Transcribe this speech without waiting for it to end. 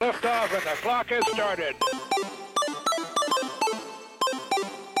liftoff, and the clock has started.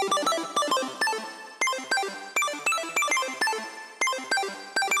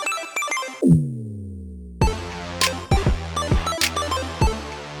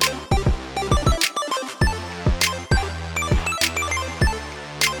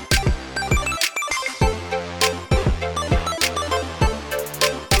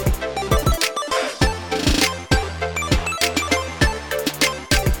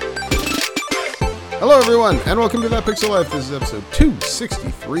 Hello everyone, and welcome to That Pixel Life. This is episode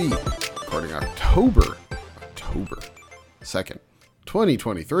 263, recording October 2nd,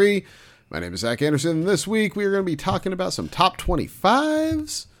 2023. My name is Zach Anderson, and this week we are going to be talking about some top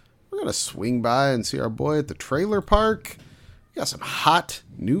 25s. We're going to swing by and see our boy at the trailer park. We got some hot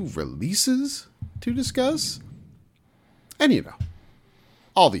new releases to discuss. And you know,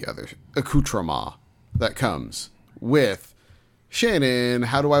 all the other accoutrement that comes with Shannon,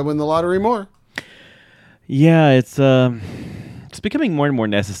 how do I win the lottery more? Yeah, it's becoming more and more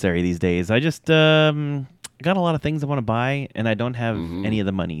necessary these days. I just got a lot of things I want to buy, and I don't have any of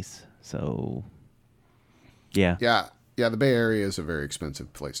the monies. So, yeah. Yeah, the Bay Area is a very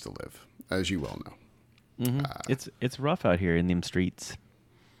expensive place to live, as you well know. Mm-hmm. It's rough out here in them streets.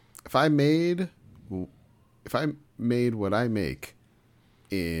 If I made what I make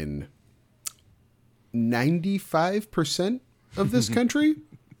in 95% of this country,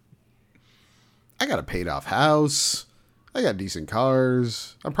 I got a paid off house. I got decent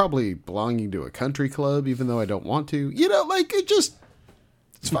cars. I'm probably belonging to a country club, even though I don't want to. You know, like, it's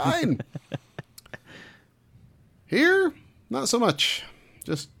fine. Here, not so much.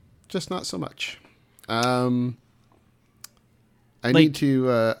 Just not so much. I need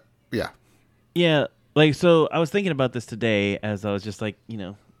to, yeah. Yeah, like, so I was thinking about this today as I was just, like, you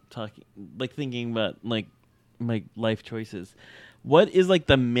know, thinking about, like, my life choices. What is, like,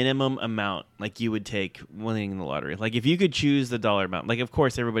 the minimum amount, like, you would take winning the lottery? Like, if you could choose the dollar amount, like, of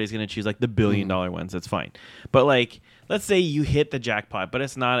course, everybody's going to choose, like, the $1 billion ones. That's fine. But, like, let's say you hit the jackpot, but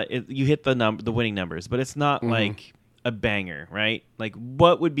it's not, you hit the winning numbers, but it's not, like, a banger, right? Like,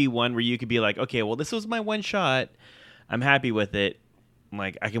 what would be one where you could be like, okay, well, this was my one shot. I'm happy with it.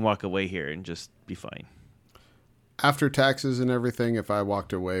 Like, I can walk away here and just be fine. After taxes and everything, if I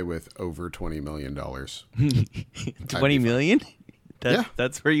walked away with over $20 million. 20 million? Yeah.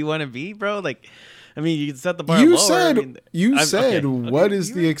 That's where you want to be, bro? Like, I mean, you can set the bar You lower. said, Okay. what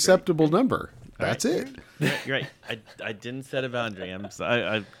is the acceptable number? That's right. it. You're right. I didn't set a boundary. You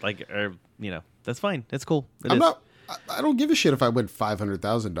know, that's fine. It's cool. I don't give a shit if I win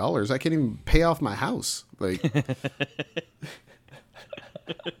 $500,000. I can't even pay off my house. Like,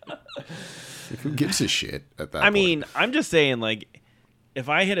 who gives a shit at that point? Mean, I'm just saying, like, if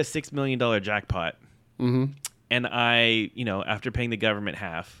I hit a $6 million jackpot, and I, you know, after paying the government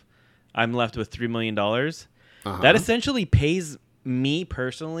half, I'm left with $3 million, that essentially pays me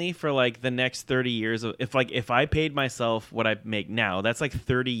personally for, like, the next 30 years of, if I paid myself what I make now, that's like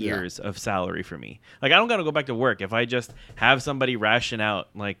 30 years of salary for me. Like, I don't got to go back to work if I just have somebody ration out,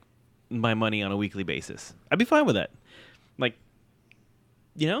 like, my money on a weekly basis. I'd be fine with that. Like,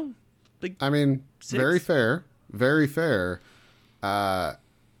 you know, like, I mean, 6. very fair. Very fair.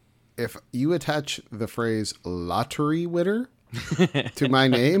 If you attach the phrase lottery winner to my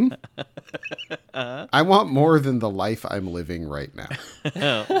name, I want more than the life I'm living right now.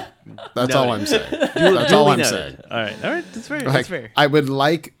 That's all I'm saying. That's all I'm saying. All right. That's fair. Like, That's fair. I would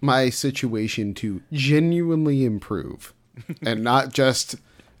like my situation to genuinely improve, and not just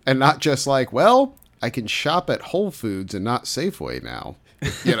like, well, I can shop at Whole Foods and not Safeway now.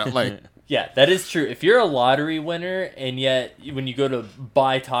 You know, like. Yeah, that is true. If you're a lottery winner and yet when you go to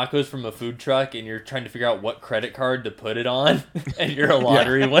buy tacos from a food truck and you're trying to figure out what credit card to put it on and you're a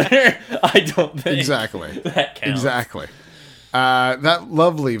lottery winner, I don't think that counts. Exactly. That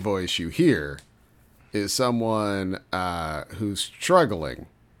lovely voice you hear is someone who's struggling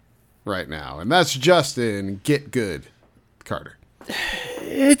right now. And that's Justin Get Good Carter.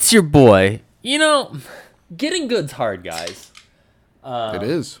 It's your boy. You know, getting good's hard, guys. It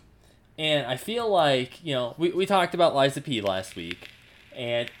is. And I feel like, you know, we talked about Liza P last week,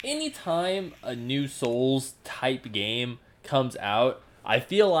 and anytime a new Souls type game comes out, I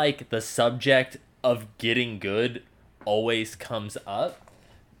feel like the subject of getting good always comes up.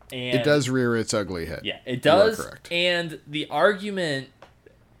 And it does rear its ugly head. Yeah, it does. You are correct. And the argument,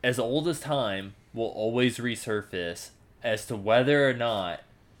 as old as time, will always resurface as to whether or not,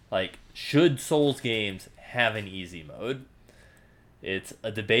 like, should Souls games have an easy mode. It's a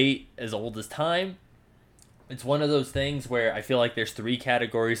debate as old as time. It's one of those things where I feel like there's three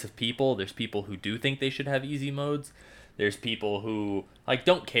categories of people. There's people who do think they should have easy modes. There's people who like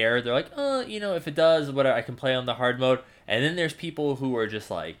don't care. They're like, if it does, whatever, I can play on the hard mode. And then there's people who are just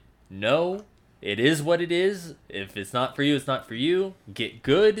like, no, it is what it is. If it's not for you, it's not for you. Get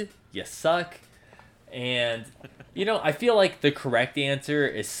good. You suck. And, I feel like the correct answer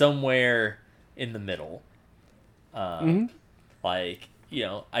is somewhere in the middle. Like,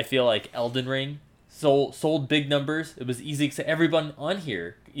 I feel like Elden Ring sold big numbers. It was easy because everyone on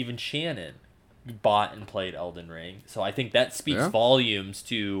here, even Shannon, bought and played Elden Ring. So I think that speaks volumes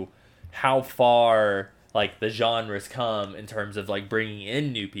to how far like the genres come in terms of like bringing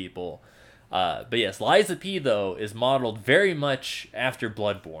in new people. But yes, Lies of P though is modeled very much after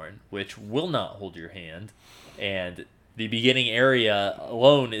Bloodborne, which will not hold your hand, and the beginning area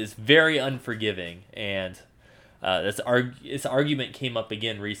alone is very unforgiving. And this argument came up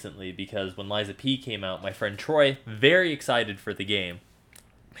again recently because when Lies of P came out, my friend Troy, very excited for the game,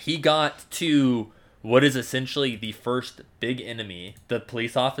 he got to what is essentially the first big enemy, the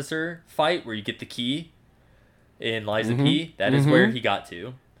police officer fight where you get the key in Lies of P. That is where he got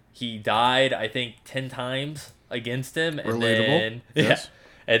to. He died, I think, 10 times against him, and then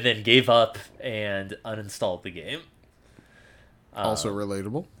and then gave up and uninstalled the game. Also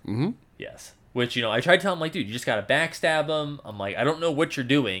relatable. Yes. Which, I tried to tell him, like, dude, you just gotta backstab him. I'm like, I don't know what you're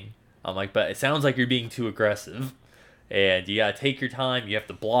doing. I'm like, but it sounds like you're being too aggressive. And you gotta take your time. You have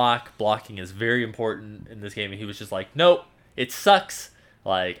to block. Blocking is very important in this game. And he was just like, nope, it sucks.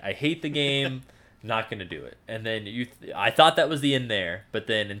 Like, I hate the game. Not gonna do it. And then I thought that was the end there, but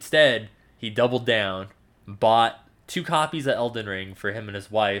then instead he doubled down, bought 2 copies of Elden Ring for him and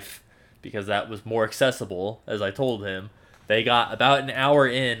his wife because that was more accessible. As I told him, they got about an hour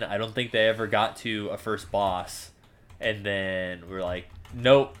in. I don't think they ever got to a first boss, and then we're like,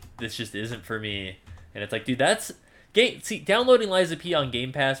 nope, this just isn't for me. And it's like, dude, that's downloading Lies of P on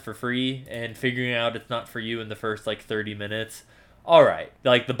Game Pass for free and figuring out it's not for you in the first like 30 minutes. All right,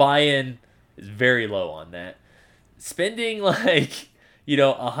 like the buy-in is very low on that. Spending like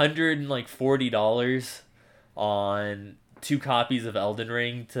 $140 on 2 copies of Elden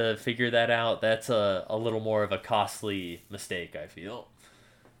Ring to figure that out, that's a little more of a costly mistake, I feel.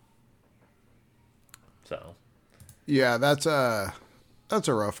 So yeah, that's a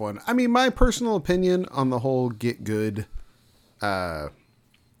rough one. I mean, my personal opinion on the whole get good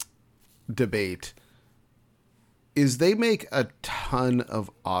debate is they make a ton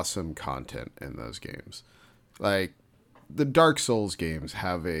of awesome content in those games. Like, the Dark Souls games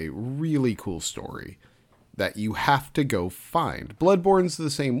have a really cool story that you have to go find. Bloodborne's the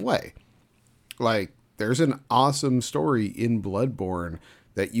same way. Like, there's an awesome story in Bloodborne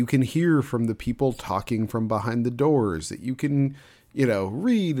that you can hear from the people talking from behind the doors, that you can,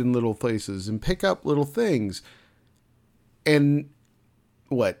 read in little places and pick up little things. And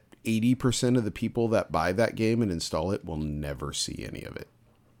 80% of the people that buy that game and install it will never see any of it.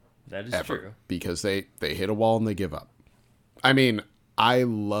 That is ever, true. because they hit a wall and they give up. I mean, I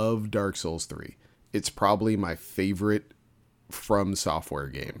love Dark Souls 3. It's probably my favorite From Software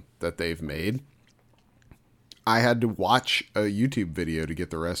game that they've made. I had to watch a YouTube video to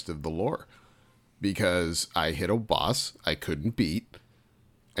get the rest of the lore because I hit a boss I couldn't beat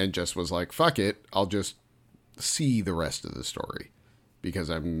and just was like, fuck it, I'll just see the rest of the story because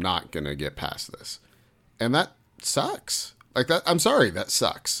I'm not going to get past this. And that sucks. Like, that, I'm sorry, that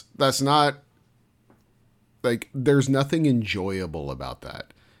sucks. That's not, like, there's nothing enjoyable about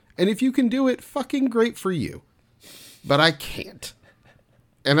that. And if you can do it, fucking great for you. But I can't.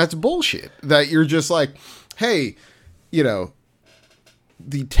 And that's bullshit. That you're just like, hey, the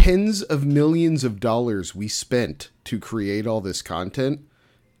tens of millions of dollars we spent to create all this content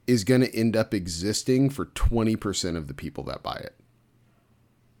is going to end up existing for 20% of the people that buy it.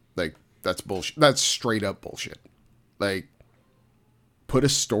 Like, that's bullshit. That's straight up bullshit. Like, put a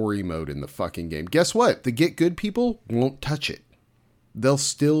story mode in the fucking game. Guess what? The get good people won't touch it. They'll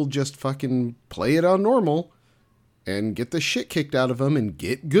still just fucking play it on normal and get the shit kicked out of them and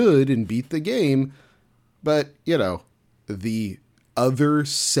get good and beat the game. But, the other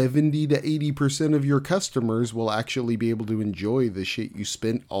 70 to 80% of your customers will actually be able to enjoy the shit you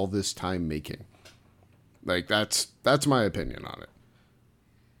spent all this time making. Like, that's my opinion on it.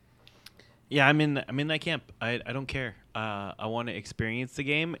 Yeah, I'm in that camp. I don't care. I want to experience the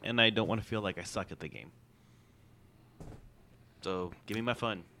game, and I don't want to feel like I suck at the game. So give me my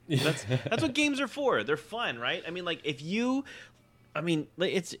fun. That's what games are for. They're fun, right? I mean, like it's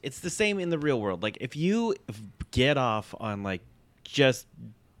the same in the real world. Like if you get off on like just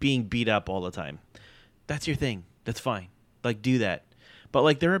being beat up all the time, that's your thing. That's fine. Like do that. But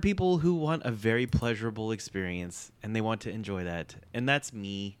like there are people who want a very pleasurable experience and they want to enjoy that, and that's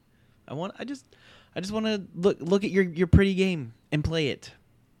me. I just want to look at your pretty game and play it.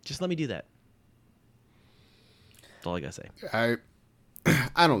 Just let me do that. That's all I gotta say.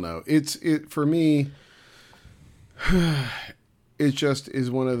 I don't know. It for me. It just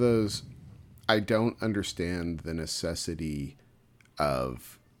is one of those. I don't understand the necessity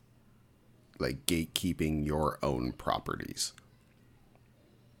of like gatekeeping your own properties,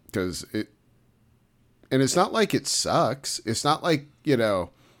 because it's not like it sucks. It's not like,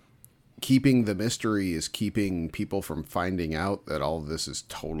 keeping the mystery is keeping people from finding out that all of this is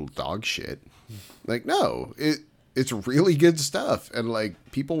total dog shit. Like, no, it's really good stuff. And like,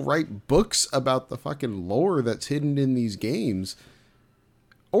 people write books about the fucking lore that's hidden in these games.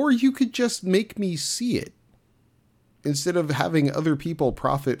 Or you could just make me see it instead of having other people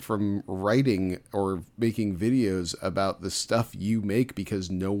profit from writing or making videos about the stuff you make because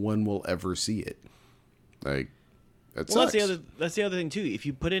no one will ever see it. Like, that sucks. That's the other thing too. If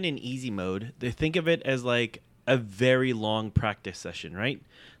you put it in easy mode, they think of it as like a very long practice session, right?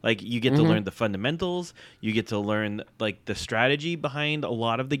 Like you get to learn the fundamentals, you get to learn like the strategy behind a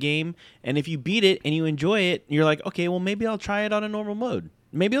lot of the game, and if you beat it and you enjoy it, you're like, okay, well maybe I'll try it on a normal mode.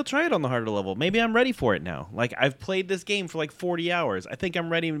 Maybe I'll try it on the harder level. Maybe I'm ready for it now. Like, I've played this game for like 40 hours. I think I'm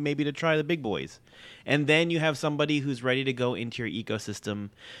ready maybe to try the big boys. And then you have somebody who's ready to go into your ecosystem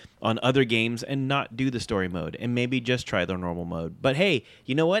on other games and not do the story mode and maybe just try the normal mode. But hey,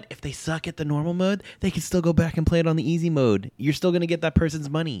 you know what? If they suck at the normal mode, they can still go back and play it on the easy mode. You're still going to get that person's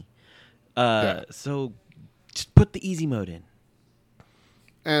money. So just put the easy mode in.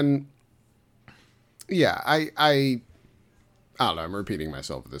 And yeah, I don't know, I'm repeating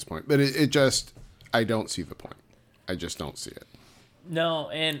myself at this point, but it just, I don't see the point. I just don't see it.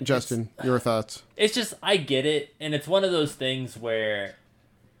 No, and Justin, your thoughts? It's just, I get it, and it's one of those things where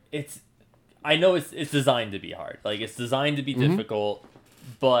I know it's designed to be hard. Like, it's designed to be difficult,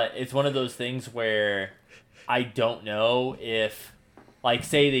 but it's one of those things where I don't know if, like,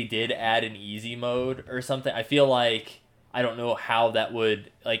 say they did add an easy mode or something, I feel like I don't know how that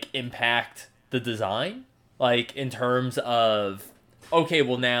would, like, impact the design. Like, in terms of, okay,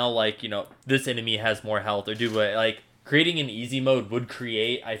 well now, like, this enemy has more health, or like, creating an easy mode would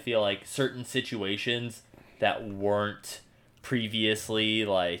create, I feel like, certain situations that weren't previously,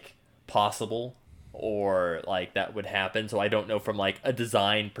 like, possible, or, like, that would happen. So I don't know from, like, a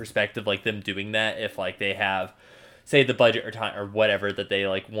design perspective, like, them doing that, if, like, they have, say, the budget or time, or whatever, that they,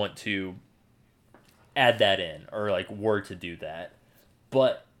 like, want to add that in, or, like, were to do that.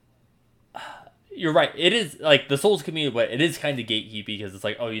 But you're right. It is, like, the Souls community, but it is kind of gatekeepy because it's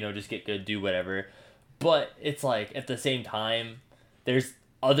like, oh, just get good, do whatever. But it's like, at the same time, there's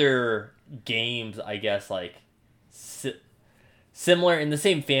other games, I guess, like, similar in the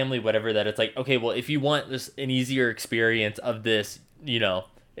same family, whatever, that it's like, okay, well, if you want an easier experience of this,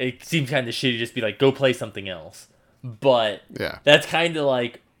 it seems kind of shitty to just be like, go play something else. But yeah, that's kind of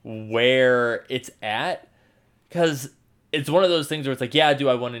like where it's at, because it's one of those things where it's like, yeah, do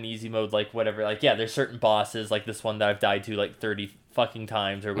I want an easy mode? Like, whatever. Like, yeah, there's certain bosses, like this one that I've died to like 30 fucking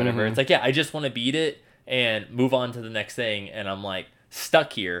times or whatever. It's like, yeah, I just want to beat it and move on to the next thing. And I'm like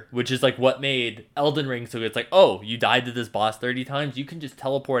stuck here, which is like what made Elden Ring so good. It's like, oh, you died to this boss 30 times. You can just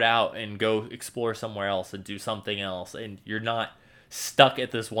teleport out and go explore somewhere else and do something else. And you're not stuck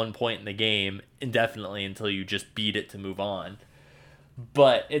at this one point in the game indefinitely until you just beat it to move on.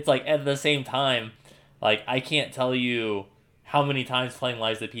 But it's like, at the same time, like, I can't tell you how many times playing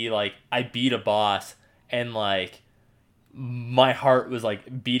Lies of P, like, I beat a boss and, like, my heart was,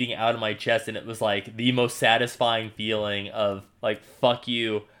 like, beating out of my chest, and it was, like, the most satisfying feeling of, like, fuck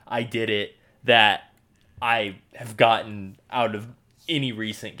you, I did it, that I have gotten out of any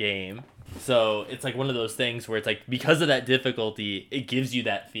recent game. So it's, like, one of those things where it's, like, because of that difficulty, it gives you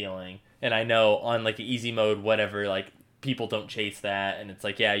that feeling. And I know on, like, easy mode, whatever, like, people don't chase that, and it's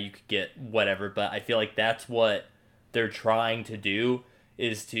like, yeah, you could get whatever, but I feel like that's what they're trying to do,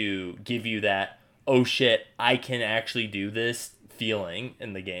 is to give you that, oh shit, I can actually do this feeling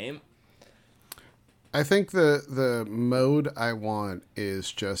in the game. I think the mode I want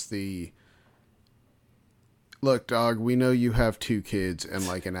is just the, look, dog, we know you have 2 kids and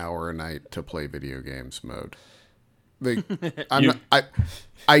like an hour a night to play video games mode. Like,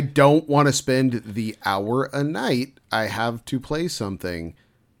 I don't want to spend the hour a night I have to play something,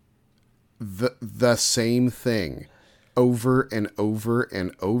 the same thing, over and over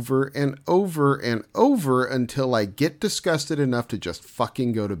and over and over and over until I get disgusted enough to just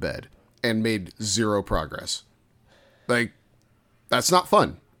fucking go to bed and made 0 progress. Like, that's not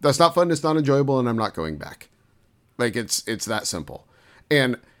fun. That's not fun. It's not enjoyable, and I'm not going back. Like, it's that simple.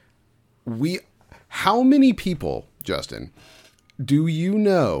 And how many people, Justin, do you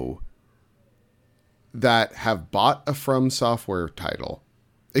know that have bought a From Software title,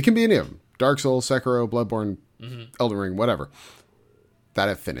 it can be any of them, Dark Souls, Sekiro, Bloodborne, Elden Ring, whatever, that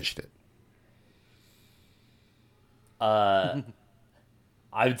have finished it? I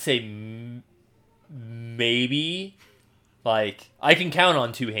would say maybe, like, I can count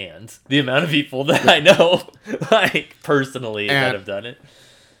on two hands the amount of people that I know, like, personally that have done it.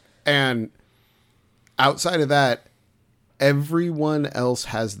 And outside of that, everyone else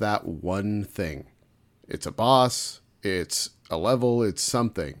has that one thing. It's a boss, it's a level, it's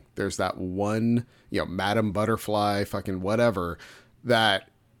something. There's that one, Madam Butterfly, fucking whatever, that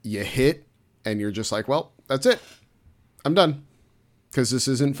you hit and you're just like, well, that's it. I'm done. Because this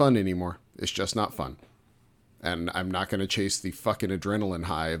isn't fun anymore. It's just not fun. And I'm not going to chase the fucking adrenaline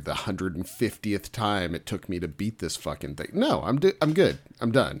high of the 150th time it took me to beat this fucking thing. No, I'm good.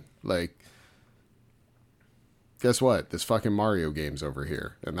 I'm done. Like, guess what? This fucking Mario game's over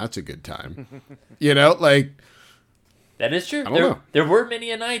here, and that's a good time. Like... That is true. I don't know. There were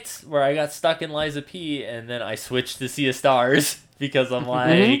many a nights where I got stuck in Lies of P, and then I switched to Sea of Stars because I'm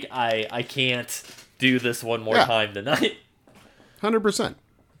like, I can't do this one more time tonight. 100%.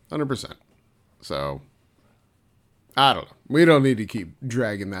 100%. So, I don't know. We don't need to keep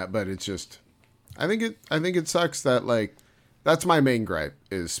dragging that, but it's just... I think it sucks that, like... That's my main gripe,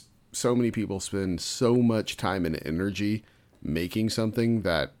 is so many people spend so much time and energy making something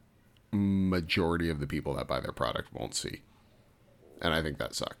that majority of the people that buy their product won't see. And I think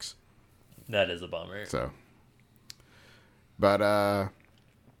that sucks. That is a bummer. So, but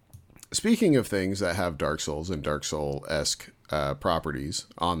speaking of things that have Dark Souls and Dark Soul-esque properties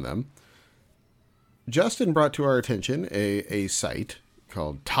on them, Justin brought to our attention a site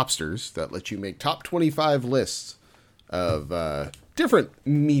called Topsters that lets you make top 25 lists of different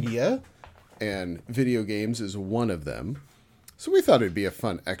media, and video games is one of them. So we thought it'd be a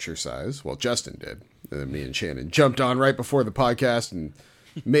fun exercise. Well, Justin did. And then me and Shannon jumped on right before the podcast and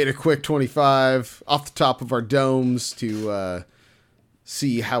made a quick 25 off the top of our domes to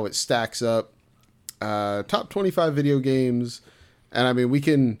see how it stacks up. Top 25 video games. And I mean, we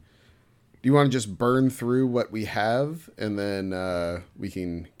can... Do you want to just burn through what we have and then we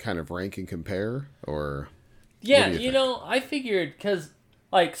can kind of rank and compare? Or... Yeah, I figured, because,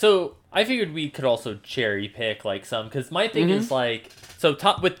 like, so I figured we could also cherry pick, like, some, because my thing is, like, so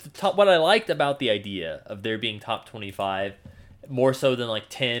what I liked about the idea of there being top 25, more so than, like,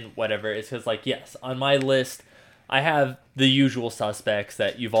 10, whatever, is because, like, yes, on my list, I have the usual suspects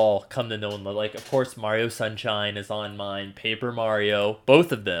that you've all come to know and love. Like, of course, Mario Sunshine is on mine, Paper Mario,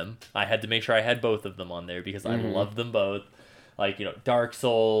 both of them. I had to make sure I had both of them on there because I love them both. Like, Dark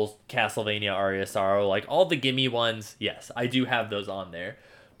Souls, Castlevania, Aria Sorrow, like, all the gimme ones, yes, I do have those on there.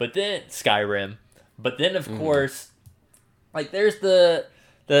 But then, Skyrim. But then, of course, like, there's the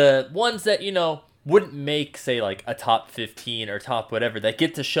ones that, wouldn't make, say, like, a top 15 or top whatever, that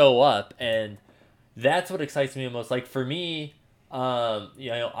get to show up, and that's what excites me the most. Like, for me,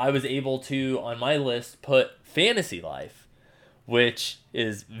 I was able to, on my list, put Fantasy Life, which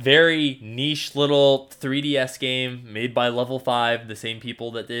is very niche little 3DS game made by Level 5, the same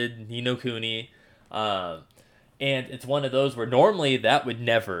people that did Ni no Kuni. And it's one of those where normally that would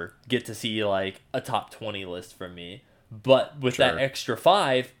never get to see, like, a top 20 list from me. But with that extra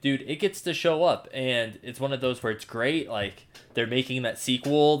 5, dude, it gets to show up. And it's one of those where it's great. Like, they're making that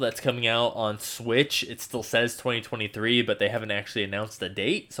sequel that's coming out on Switch. It still says 2023, but they haven't actually announced a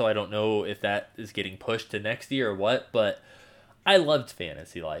date. So I don't know if that is getting pushed to next year or what. But I loved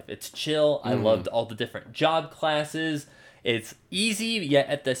Fantasy Life. It's chill. I loved all the different job classes. It's easy, yet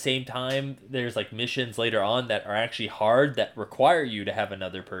at the same time, there's like missions later on that are actually hard that require you to have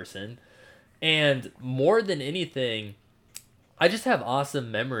another person. And more than anything, I just have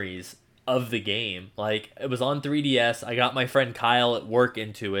awesome memories of the game. Like, it was on 3DS. I got my friend Kyle at work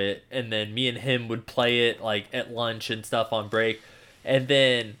into it, and then me and him would play it like at lunch and stuff on break. And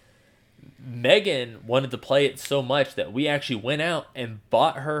then Megan wanted to play it so much that we actually went out and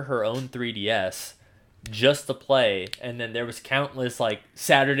bought her own 3DS just to play. And then there was countless like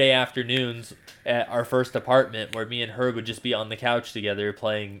Saturday afternoons at our first apartment where me and her would just be on the couch together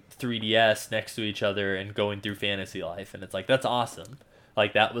playing 3DS next to each other and going through Fantasy Life. And it's like, that's awesome.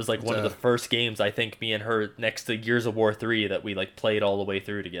 Like, that was like one of the first games I think me and her, next to Gears of War 3, that we like played all the way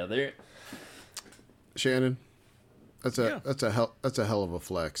through together. Shannon, that's a hell of a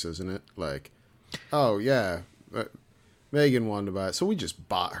flex, isn't it? Like, oh yeah, Megan wanted to buy it, so we just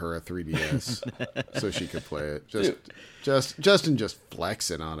bought her a 3DS so she could play it. Justin just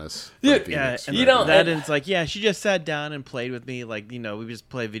flexing on us. Dude, yeah, that it's like, yeah, she just sat down and played with me. Like, we just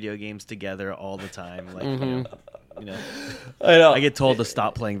play video games together all the time. Like, I know. I get told to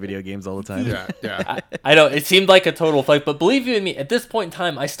stop playing video games all the time. Yeah. I know it seemed like a total flex, but believe you me, at this point in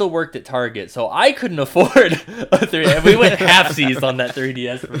time, I still worked at Target, so I couldn't afford a 3DS. We went halfsies on that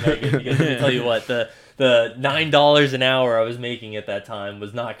 3DS for Megan because let me tell you what, the $9 an hour I was making at that time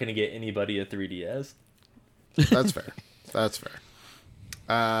was not going to get anybody a 3DS. That's fair. That's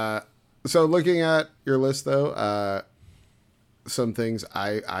fair. So looking at your list, though, some things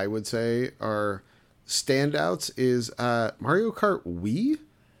I would say are standouts is Mario Kart Wii.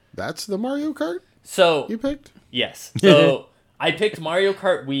 That's the Mario Kart So you picked? yes. So I picked Mario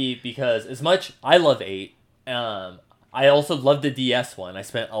Kart Wii because as much I love 8, I also love the DS one. I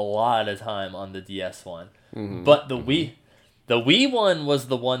spent a lot of time on the DS one. Mm-hmm. But the Wii one was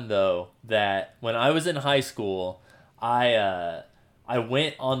the one though that when I was in high school, I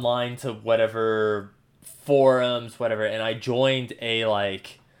went online to whatever forums, whatever, and I joined a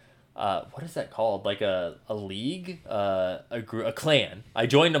what is that called? Like a league, a clan. I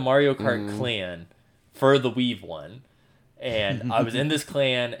joined a Mario Kart clan for the Wii one, and I was in this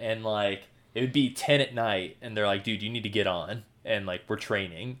clan, and like it would be 10 at night, and they're like, "Dude, you need to get on," and like we're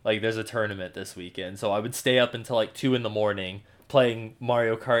training. Like there's a tournament this weekend, so I would stay up until like 2 a.m. playing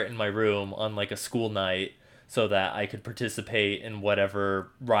Mario Kart in my room on like a school night, so that I could participate in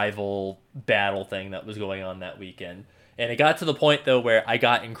whatever rival battle thing that was going on that weekend. And it got to the point though where I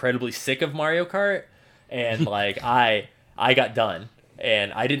got incredibly sick of Mario Kart, and like I got done,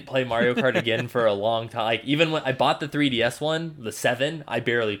 and I didn't play Mario Kart again for a long time. Like even when I bought the 3DS one, the 7, I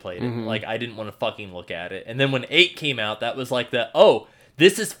barely played it. Like I didn't want to fucking look at it. And then when 8 came out, that was like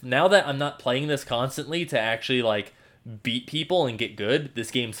this is now that I'm not playing this constantly to actually like beat people and get good,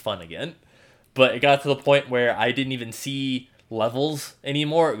 this game's fun again. But it got to the point where I didn't even see levels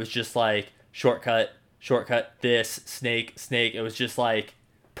anymore. It was just like shortcut, this, snake. It was just like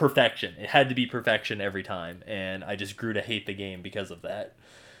perfection. It had to be perfection every time. And I just grew to hate the game because of that.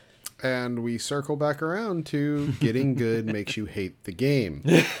 And we circle back around to getting good makes you hate the game.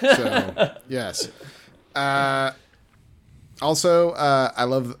 So, yes. Also, I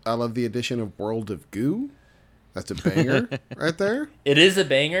love the addition of World of Goo. That's a banger right there. It is a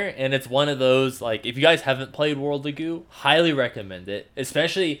banger, and it's one of those, like, if you guys haven't played World of Goo, highly recommend it.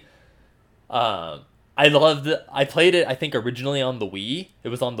 Especially, I played it, I think, originally on the Wii. It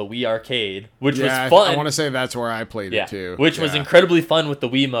was on the Wii Arcade, which was fun. I want to say that's where I played it, too. Which was incredibly fun with the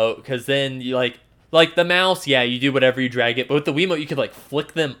Wiimote, because then you, like the mouse, you do whatever you drag it, but with the Wiimote, you could, like,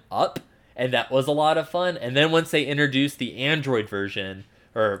 flick them up, and that was a lot of fun. And then once they introduced the Android version,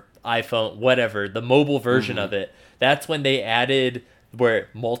 or iPhone, whatever, the mobile version of it, that's when they added where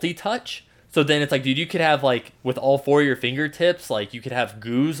multi-touch. So then it's like, dude, you could have like with all 4 of your fingertips, like you could have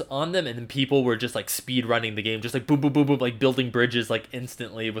goos on them, and then people were just like speed running the game, just like boom, boom, boom, boom, like building bridges like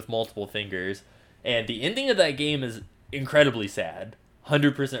instantly with multiple fingers. And the ending of that game is incredibly sad.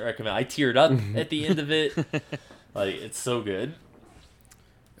 100% recommend. I teared up at the end of it. Like it's so good.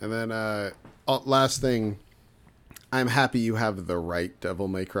 And then last thing, I'm happy you have the right Devil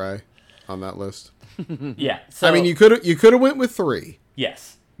May Cry on that list. Yeah. So, I mean, you could have went with 3.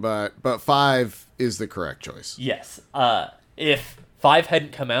 Yes. But 5 is the correct choice. Yes. If 5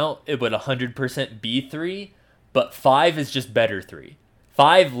 hadn't come out, it would 100% be 3. But 5 is just better 3.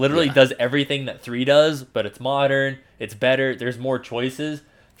 5 literally does everything that 3 does, but it's modern. It's better. There's more choices.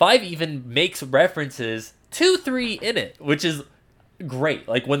 5 even makes references to 3 in it, which is great.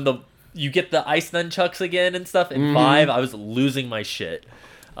 Like when you get the ice nunchucks again and stuff in 5, I was losing my shit.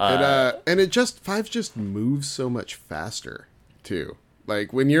 And 5 just moves so much faster too.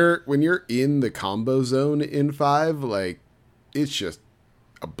 Like when you're in the combo zone in 5, like it's just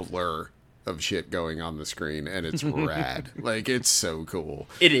a blur of shit going on the screen, and it's rad. Like it's so cool.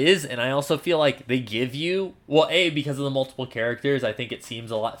 It is, and I also feel like they give you because of the multiple characters, I think it seems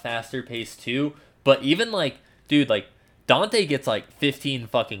a lot faster paced too. But even like, dude, like Dante gets like 15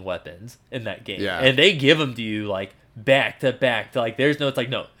 fucking weapons in that game, and they give them to you like back to back. Like there's no, it's like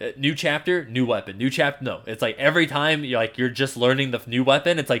no new chapter, new weapon, new chapter. No, it's like every time you're just learning the new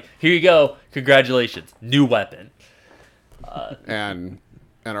weapon. It's like here you go, congratulations, new weapon. And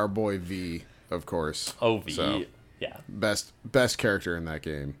our boy V, of course. Oh, V, so, yeah, best character in that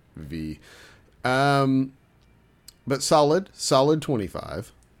game, V. But solid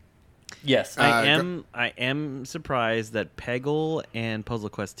 25. Yes, I am surprised that Peggle and Puzzle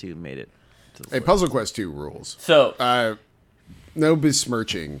Quest 2 made it. Puzzle Quest 2 rules. So, no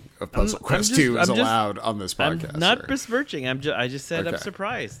besmirching of Puzzle Quest 2 is allowed on this podcast. I'm not sir. besmirching. I just said I'm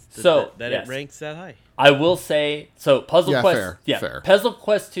surprised that yes. it ranks that high. I will say, so Puzzle Quest, fair. Puzzle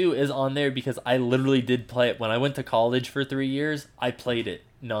Quest 2 is on there because I literally did play it when I went to college for 3 years. I played it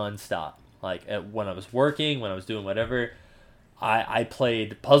nonstop. Like when I was working, when I was doing whatever. I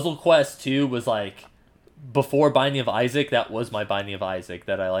played Puzzle Quest 2 was like before Binding of Isaac. That was my Binding of Isaac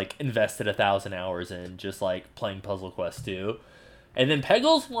that I like invested 1,000 hours in, just like playing Puzzle Quest 2. And then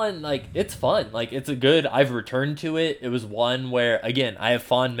Peggle's one, like, it's fun. Like, it's a good, I've returned to it. It was one where, again, I have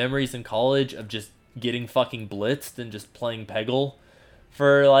fond memories in college of just getting fucking blitzed and just playing Peggle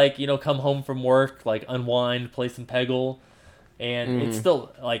for, like, you know, come home from work, like, unwind, play some Peggle. And it's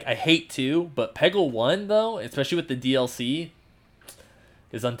still, like, I hate to, but Peggle 1, though, especially with the DLC,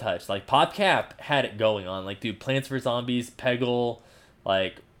 is untouched. Like, PopCap had it going on. Like, dude, Plants vs. Zombies, Peggle,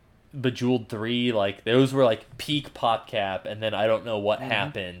 like, Bejeweled 3, like, those were, like, peak PopCap, and then I don't know what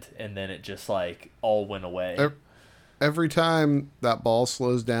happened, and then it just, like, all went away. Every time that ball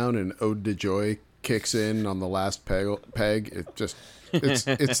slows down and Ode to Joy kicks in on the last peg, it just, it's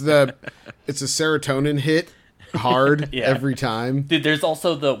a serotonin hit hard every time. Dude, there's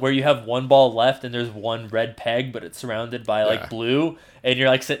also the where you have one ball left and there's one red peg, but it's surrounded by like blue, and you're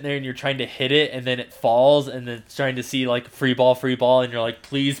like sitting there and you're trying to hit it, and then it falls, and then it's trying to see like free ball, and you're like,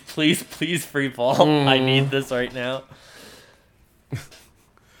 please, please, please, free ball. I need this right now.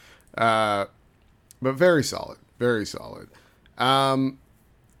 But very solid, very solid.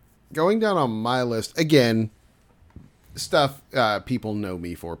 Going down on my list again, stuff people know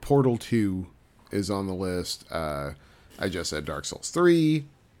me for. Portal 2 is on the list. I just said Dark Souls 3,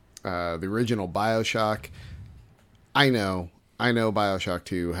 the original BioShock. I know BioShock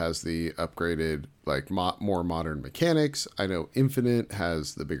 2 has the upgraded, like, more modern mechanics. I know Infinite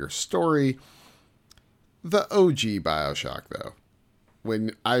has the bigger story. The OG BioShock, though,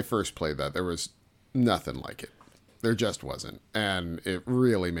 when I first played that, there was nothing like it. There just wasn't. And it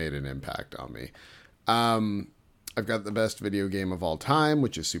really made an impact on me. I've got the best video game of all time,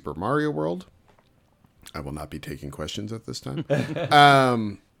 which is Super Mario World. I will not be taking questions at this time.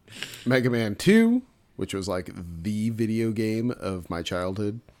 Mega Man 2, which was like the video game of my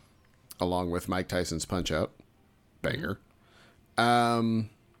childhood, along with Mike Tyson's Punch-Out. Banger. And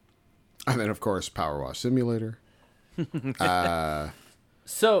then, of course, Power Wash Simulator.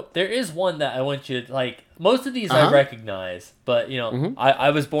 So there is one that I want you to, like, most of these I recognize, but, you know, I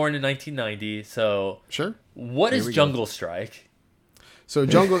was born in 1990, so... Sure. What is Jungle Strike? So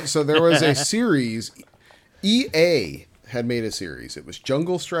there was a series... EA had made a series. It was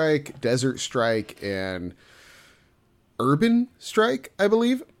Jungle Strike, Desert Strike, and Urban Strike, I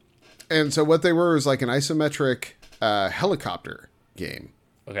believe. And so what they were was like an isometric helicopter game.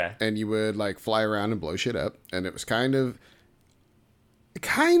 Okay. And you would like fly around and blow shit up. And it was kind of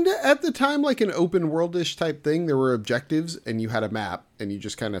at the time like an open worldish type thing. There were objectives and you had a map and you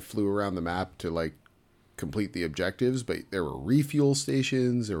just kind of flew around the map to like complete the objectives, but there were refuel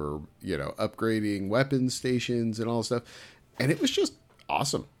stations, there were, you know, upgrading weapons stations and all this stuff, and it was just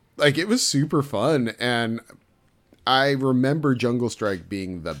awesome. Like, it was super fun, and I remember Jungle Strike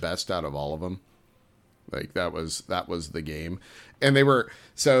being the best out of all of them. Like, that was the game, and they were,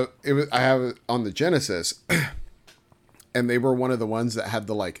 so it was, I have it on the Genesis, and they were one of the ones that had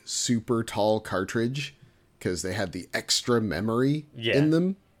the like super tall cartridge because they had the extra memory in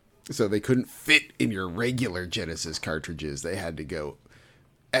them. So they couldn't fit in your regular Genesis cartridges. They had to go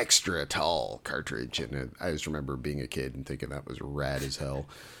extra tall cartridge. And I just remember being a kid and thinking that was rad as hell,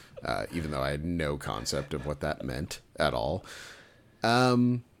 even though I had no concept of what that meant at all.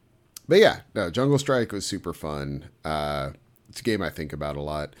 But yeah, no, Jungle Strike was super fun. It's a game I think about a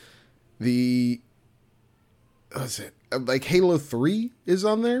lot. Like Halo 3 is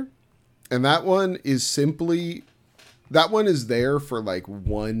on there. And that one is simply... That one is there for like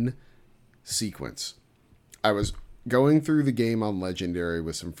one sequence. I was going through the game on Legendary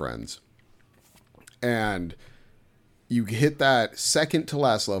with some friends, and you hit that second to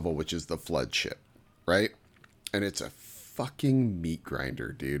last level, which is the flood ship, right? And it's a fucking meat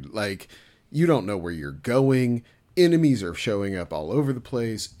grinder, dude. Like, you don't know where you're going. Enemies are showing up all over the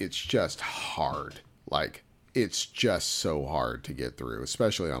place. It's just hard. Like, it's just so hard to get through,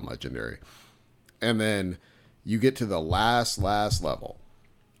 especially on Legendary. And then you get to the last level.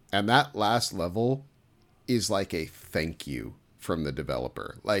 And that last level is like a thank you from the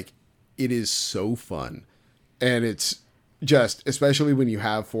developer. Like, it is so fun. And it's just, especially when you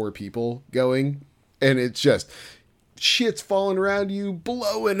have 4 people going, and it's just, shit's falling around you,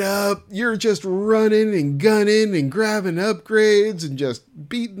 blowing up. You're just running and gunning and grabbing upgrades and just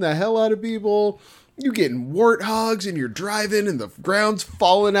beating the hell out of people. You're getting warthogs and you're driving and the ground's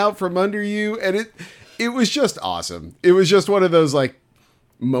falling out from under you. And it was just awesome. It was just one of those like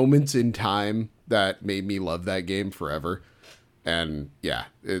moments in time that made me love that game forever. And yeah,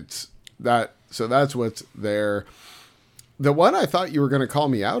 it's that. So that's what's there. The one I thought you were going to call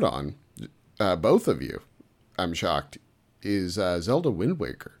me out on, both of you, I'm shocked, is Zelda Wind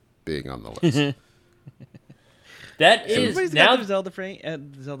Waker being on the list. That is Everybody's now got their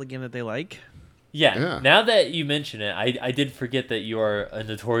Zelda game that they like. Yeah, now that you mention it, I did forget that you are a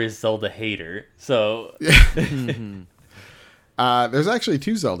notorious Zelda hater. So there's actually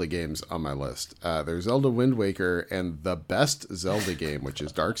 2 Zelda games on my list. There's Zelda Wind Waker and the best Zelda game, which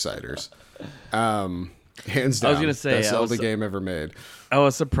is Darksiders. Hands down, I was gonna say, best Zelda game ever made. I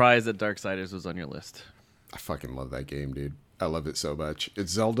was surprised that Darksiders was on your list. I fucking love that game, dude. I love it so much.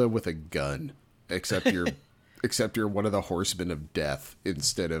 It's Zelda with a gun, except you're one of the horsemen of death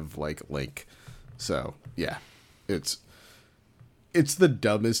instead of like Link. So yeah, it's the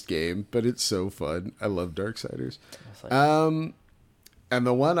dumbest game, but it's so fun. I love Darksiders. And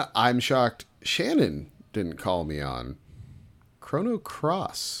the one I'm shocked Shannon didn't call me on, Chrono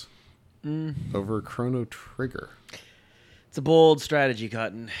Cross over Chrono Trigger. It's a bold strategy,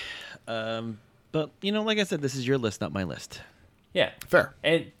 Cotton. But like I said, this is your list, not my list. yeah, Fair.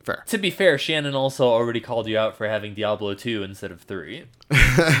 and Fair. to be fair, Shannon also already called you out for having Diablo 2 instead of 3.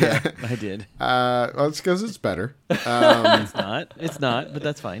 Yeah, I did. Well, it's because it's better. It's not, but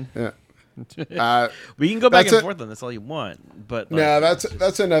that's fine. Yeah. We can go back That's and it. forth on this all you want, but No,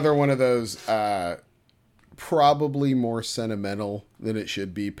 that's another one of those probably more sentimental than it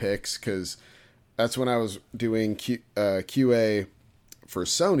should be picks, because that's when I was doing QA for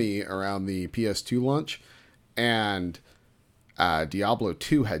Sony around the PS2 launch, and Diablo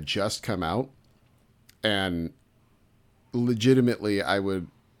 2 had just come out, and legitimately I would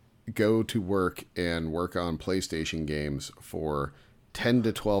go to work and work on PlayStation games for 10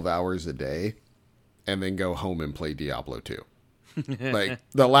 to 12 hours a day and then go home and play Diablo 2. Like,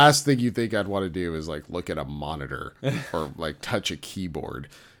 the last thing you think I'd want to do is like look at a monitor or like touch a keyboard,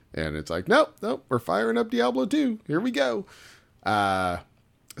 and it's like, nope, we're firing up Diablo 2, here we go.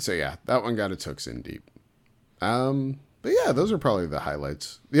 So yeah, that one got its hooks in deep. But yeah, those are probably the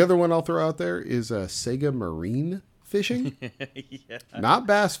highlights. The other one I'll throw out there is Sega Marine Fishing. yeah. Not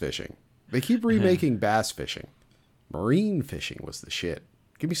bass fishing. They keep remaking bass fishing. Marine fishing was the shit.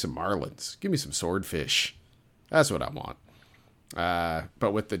 Give me some marlins. Give me some swordfish. That's what I want.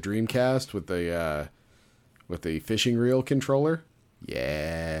 But with the Dreamcast, with the fishing reel controller,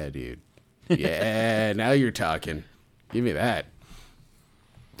 yeah, dude. Yeah, now you're talking. Give me that.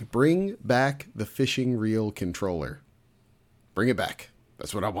 Bring back the fishing reel controller. Bring it back.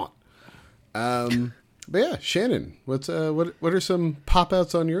 That's what I want. But yeah, Shannon, what are some pop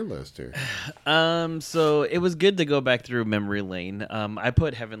outs on your list here? So it was good to go back through memory lane. I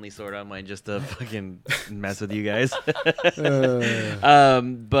put Heavenly Sword on mine just to fucking mess with you guys.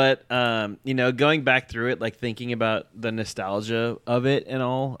 But going back through it, like thinking about the nostalgia of it and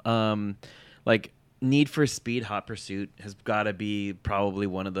all, like Need for Speed Hot Pursuit has got to be probably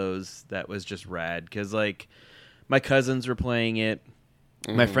one of those that was just rad, because like my cousins were playing it.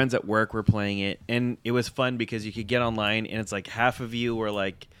 My friends at work were playing it, and it was fun because you could get online, and it's like half of you were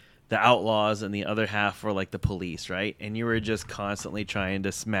like the outlaws and the other half were like the police, right? And you were just constantly trying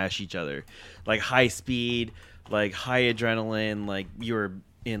to smash each other. Like high speed, like high adrenaline, like you were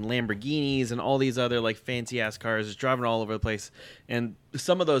in Lamborghinis and all these other like fancy ass cars just driving all over the place. And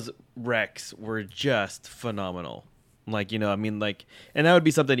some of those wrecks were just phenomenal. Like, and that would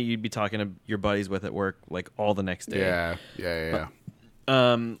be something that you'd be talking to your buddies with at work like all the next day. Yeah.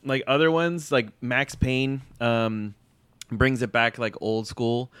 Like other ones, like Max Payne, brings it back like old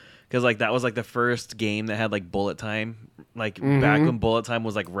school, because like that was like the first game that had like bullet time, like back when bullet time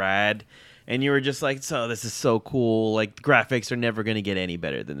was like rad, and you were just like, so this is so cool. Like graphics are never gonna get any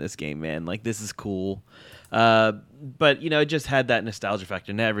better than this game, man. Like this is cool. But it just had that nostalgia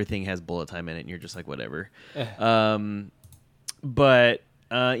factor. Now everything has bullet time in it, and you're just like whatever. But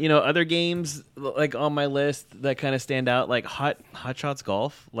other games like on my list that kind of stand out, like Hot Shots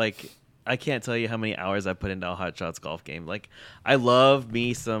Golf. Like I can't tell you how many hours I put into a Hot Shots Golf game. Like I love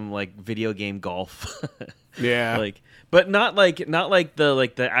me some like video game golf. Yeah. Like, but not like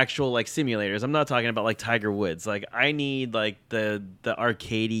the actual like simulators. I'm not talking about like Tiger Woods. Like I need like the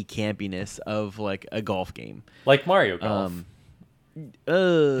arcadey campiness of like a golf game. Like Mario Golf.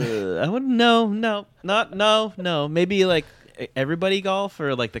 I wouldn't. No. Maybe like Everybody Golf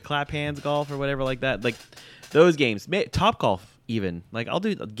or like the Clap Hands Golf or whatever like that. Like those games. Top Golf even. Like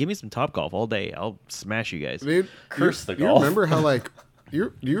give me some Top Golf all day. I'll smash you guys. Dude, Curse the you golf. remember how like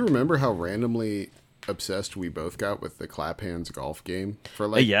do you remember how randomly obsessed we both got with the Clap Hands golf game for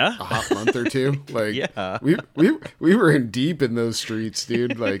like a hot month or two? Like Yeah. we were in deep in those streets,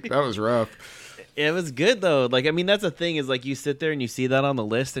 dude. Like that was rough. It was good though. Like, I mean, that's the thing is like you sit there and you see that on the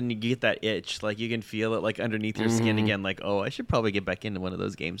list and you get that itch. Like you can feel it like underneath your skin again. Like, oh, I should probably get back into one of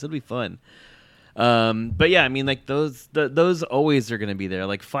those games. It'll be fun. But yeah, I mean, like those always are going to be there.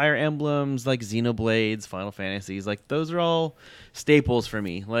 Like Fire Emblems, like Xenoblades, Final Fantasies, like those are all staples for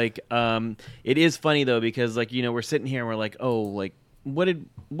me. Like, it is funny though because like we're sitting here and we're like, oh, like what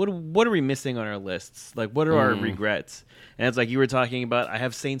are we missing on our lists? Like, what are our regrets? And it's like you were talking about. I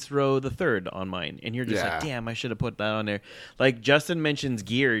have Saints Row the Third on mine, and you're just like, damn, I should have put that on there. Like Justin mentions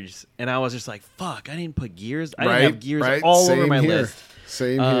Gears, and I was just like, fuck, I didn't put Gears. I didn't have Gears all over my list.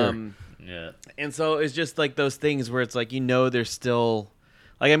 Same here. Yeah. And so it's just like those things where it's like there's still,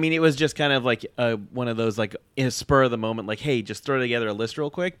 like, I mean, it was just kind of like one of those like in a spur of the moment, like, hey, just throw together a list real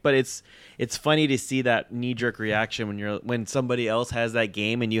quick. But it's funny to see that knee jerk reaction when somebody else has that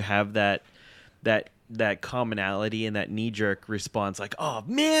game and you have that commonality and that knee jerk response, like, oh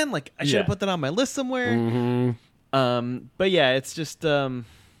man, like I should have put that on my list somewhere. But yeah, it's just well,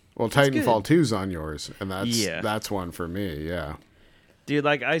 Titanfall 2's on yours, and that's one for me. Yeah. Dude,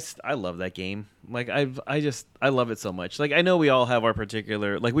 like I love that game. Like I love it so much. Like I know we all have our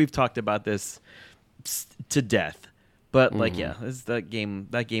particular, like we've talked about this to death, but like that game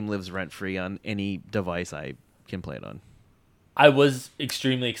lives rent free on any device I can play it on. I was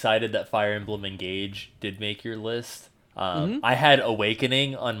extremely excited that Fire Emblem Engage did make your list. I had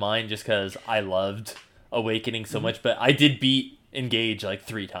Awakening on mine just because I loved Awakening so much, but I did beat Engage like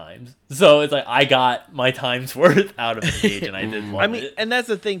 3 times, so it's like I got my time's worth out of Engage, and I did love it. And that's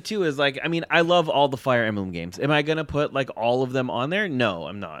the thing too is like, I mean, I love all the Fire Emblem games. Am I gonna put like all of them on there? No,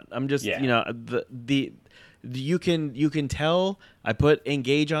 I'm not. I'm just you can tell I put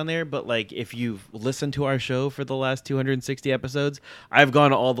Engage on there, but like if you've listened to our show for the last 260 episodes, I've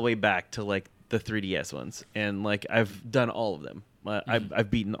gone all the way back to like the 3DS ones, and like I've done all of them. I've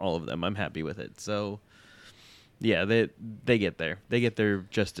beaten all of them. I'm happy with it. So. Yeah, they get there. They get their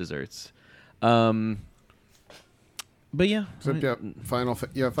just desserts. But yeah. Except, Final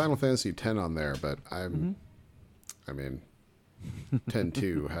Fantasy X on there, but I mean,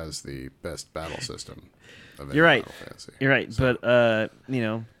 10-2 has the best battle system of any Final Fantasy. You're right. So. But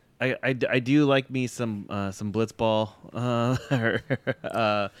I do like me some Blitzball.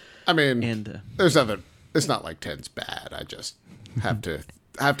 I mean, there's other. It's not like 10's bad. I just have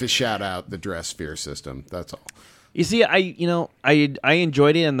to shout out the Dress Sphere system. That's all. You see, I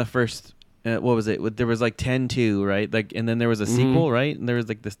enjoyed it in the first. What was it? There was like 10-2, right? Like, and then there was a sequel, right? And there was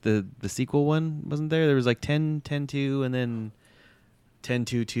like the sequel one, wasn't there? There was like 10-2, and then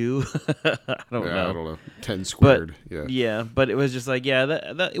 10-2-2. I don't know. 10 squared. But, yeah, but it was just like,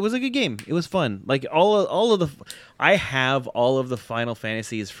 that it was a good game. It was fun. Like I have all of the Final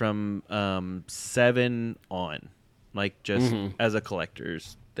Fantasies from 7 on, like just as a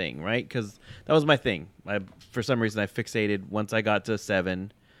collector's thing, right? Because that was my thing. For some reason I fixated once I got to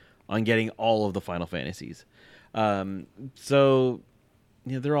 7 on getting all of the Final Fantasies. So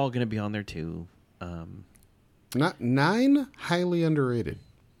they're all going to be on there too. Not 9 highly underrated.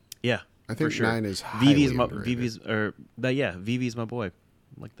 Yeah, I think sure. 9 is highly underrated. Vivi's my boy. I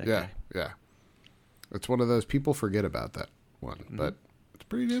like that guy. Yeah. It's one of those people forget about that one, but it's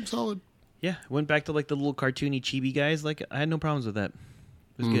pretty damn solid. Yeah, went back to like the little cartoony chibi guys. Like I had no problems with that.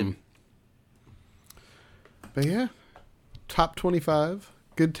 It was good. But yeah, top 25,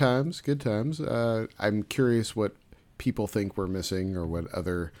 good times. I'm curious what people think we're missing or what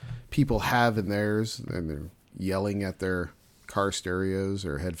other people have in theirs, and they're yelling at their car stereos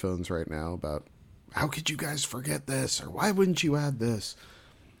or headphones right now about, how could you guys forget this, or why wouldn't you add this?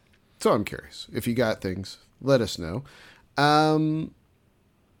 So I'm curious. If you got things, let us know. I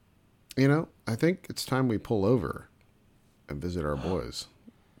think it's time we pull over and visit our boys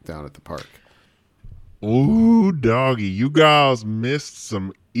down at the park. Ooh, doggy, you guys missed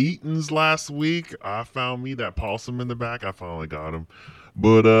some eatings last week. I found me that possum in the back. I finally got him.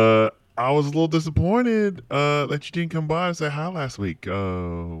 But I was a little disappointed that you didn't come by and say hi last week.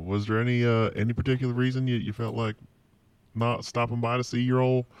 Was there any particular reason you felt like not stopping by to see your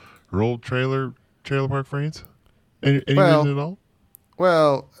old trailer park friends? Any reason at all?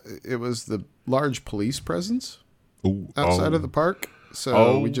 Well, it was the large police presence outside of the park.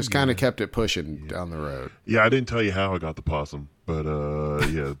 So we just kind of kept it pushing down the road. Yeah, I didn't tell you how I got the possum, but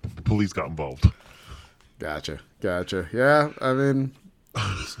the police got involved. Gotcha. Yeah, I mean,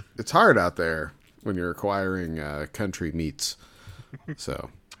 it's hard out there when you're acquiring country meats. So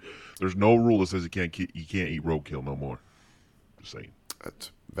there's no rule that says you can't eat roadkill no more. Just saying.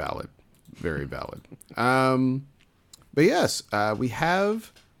 That's valid, very valid. But yes, we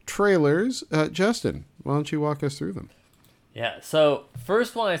have trailers. Justin, why don't you walk us through them? Yeah, so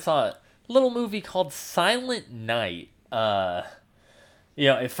first one I saw little movie called Silent Night. At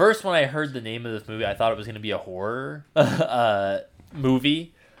first when I heard the name of this movie, I thought it was going to be a horror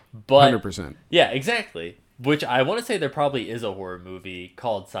movie. But 100%. Yeah, exactly. Which I want to say there probably is a horror movie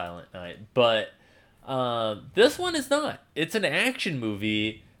called Silent Night, but this one is not. It's an action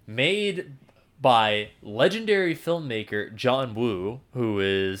movie made by legendary filmmaker John Woo, who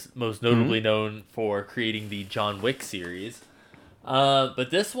is most notably known for creating the John Wick series.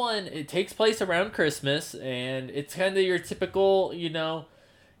 But this one, it takes place around Christmas, and it's kind of your typical,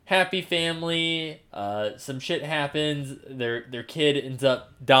 happy family. Some shit happens. Their kid ends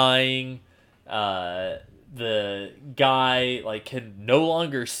up dying. The guy can no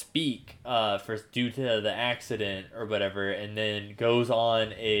longer speak due to the accident or whatever, and then goes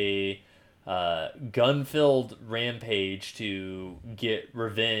on a gun-filled rampage to get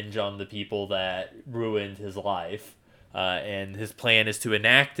revenge on the people that ruined his life. And his plan is to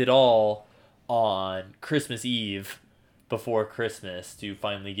enact it all on Christmas Eve before Christmas to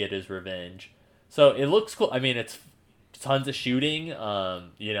finally get his revenge. So it looks cool. I mean, it's tons of shooting.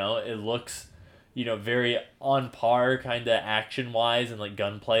 It looks, very on par kind of action-wise and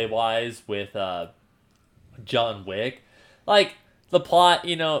gunplay-wise with John Wick. The plot,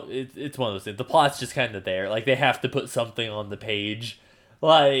 it's one of those things. The plot's just kind of there. They have to put something on the page.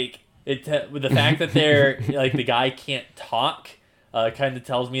 With the fact that they're the guy can't talk, kind of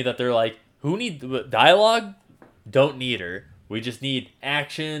tells me that they're who needs dialogue? Don't need her. We just need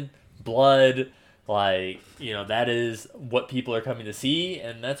action, blood. That is what people are coming to see,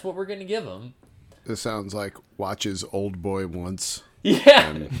 and that's what we're gonna give them. This sounds like watches Old Boy once.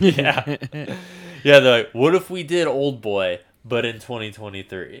 Yeah, yeah, yeah. They're what if we did Old Boy, but in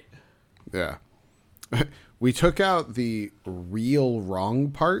 2023? Yeah. We took out the real wrong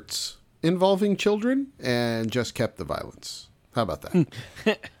parts involving children and just kept the violence. How about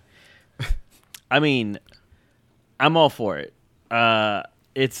that? I mean, I'm all for it.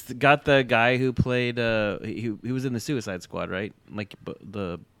 It's got the guy who played. He was in the Suicide Squad, right?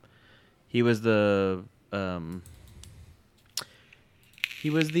 He was the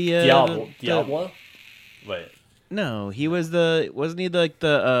Diablo. Wait. No, he was wasn't he the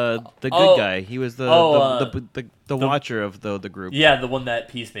good guy? He was the watcher of the group. Yeah, the one that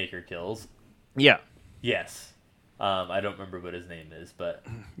Peacemaker kills. Yeah. Yes. I don't remember what his name is, but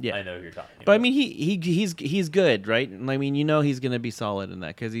yeah. I know who you're talking about. But I mean, he's good, right? I mean, he's gonna be solid in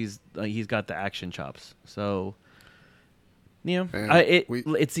that because he's got the action chops. So,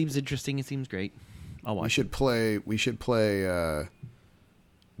 it seems interesting. It seems great. I'll watch. We should play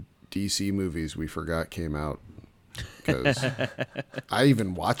DC movies we forgot came out. Because I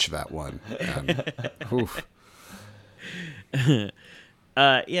even watched that one. And, oof.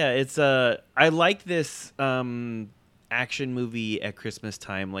 It's I like this action movie at Christmas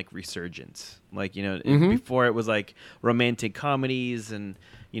time, resurgence. Before it was romantic comedies and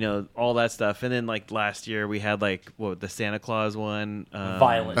all that stuff, and then last year we had the Santa Claus one,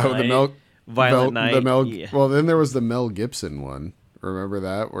 Violent Night. Violent Night. Yeah. Well, then there was the Mel Gibson one. Remember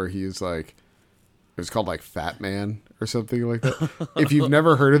that where he's it's called Fat Man or something like that. If you've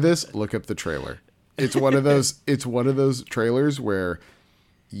never heard of this, look up the trailer. It's one of those. It's one of those trailers where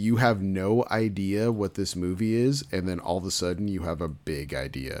you have no idea what this movie is, and then all of a sudden you have a big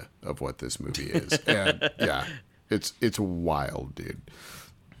idea of what this movie is. And yeah, it's wild, dude.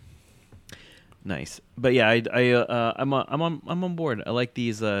 Nice, but yeah, I'm on board. I like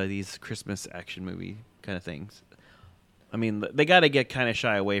these Christmas action movie kind of things. I mean, they got to get kind of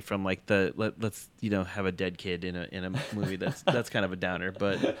shy away from let's have a dead kid in a movie that's kind of a downer,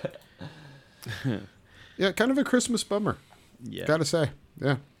 but yeah, kind of a Christmas bummer. Yeah, gotta say,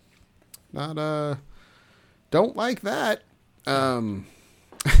 yeah, not don't like that. Dude,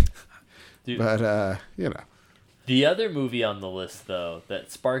 but the other movie on the list though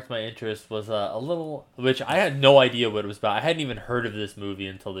that sparked my interest was a little, which I had no idea what it was about. I hadn't even heard of this movie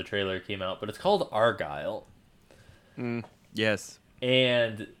until the trailer came out, but it's called Argyle. Yes.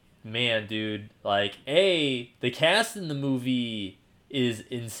 And man, dude, the cast in the movie is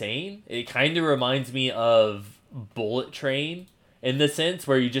insane. It kind of reminds me of Bullet Train in the sense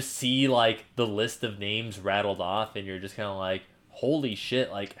where you just see the list of names rattled off and you're just kind of holy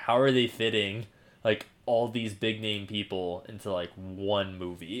shit, how are they fitting all these big name people into one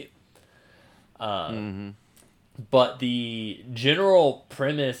movie? But the general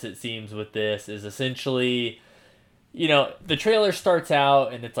premise, it seems, with this is essentially, the trailer starts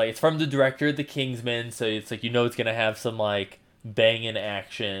out and it's from the director of The Kingsman, so it's it's gonna have some banging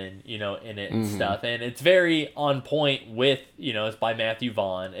action, in it and stuff, and it's very on point with, it's by Matthew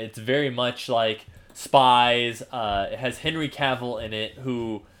Vaughn. It's very much Spies. It has Henry Cavill in it,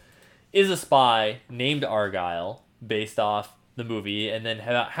 who is a spy named Argyle based off the movie, and then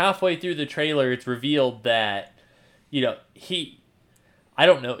about halfway through the trailer, it's revealed that, I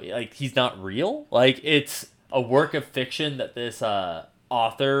don't know, like, he's not real. Like, it's a work of fiction that this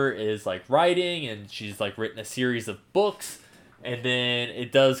author is, like, writing, and she's, like, written a series of books, and then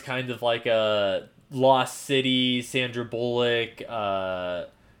it does kind of like a Lost City, Sandra Bullock,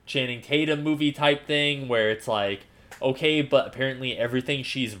 Channing Tatum movie type thing, where it's like, okay, but apparently everything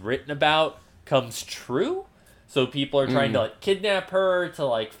she's written about comes true. So people are trying to, like, kidnap her to,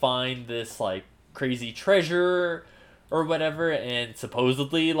 like, find this, like, crazy treasure or whatever, and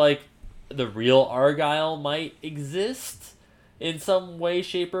supposedly, like, the real Argyle might exist in some way,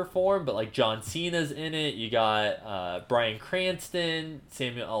 shape, or form, but, like, John Cena's in it, you got Bryan Cranston,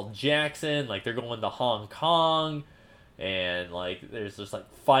 Samuel L. Jackson, like, they're going to Hong Kong, and, like, there's just,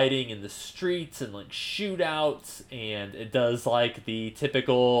 like, fighting in the streets and, like, shootouts, and it does, like, the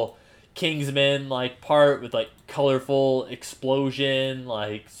typical Kingsman, like, part with, like, colorful explosion,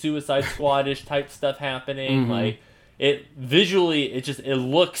 like, Suicide Squad-ish type stuff happening, like, it visually, it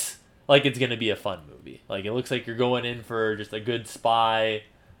looks like it's gonna be a fun movie. Like, it looks like you're going in for just a good spy,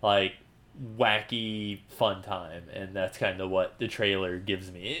 like, wacky, fun time, and that's kind of what the trailer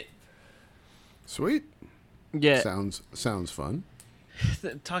gives me. Sweet. Yeah. Sounds fun.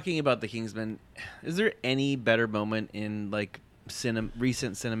 Talking about the Kingsman, is there any better moment in, like,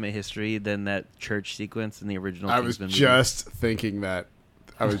 recent cinema history than that church sequence in the original Kingsman movie? Just thinking that.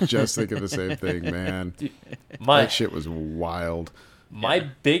 I was just thinking the same thing, man. Dude, that shit was wild. My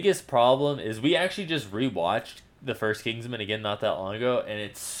biggest problem is we actually just rewatched the first Kingsman again not that long ago, and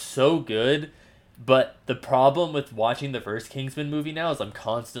it's so good. But the problem with watching the first Kingsman movie now is I'm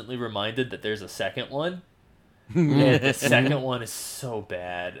constantly reminded that there's a second one. And the second one is so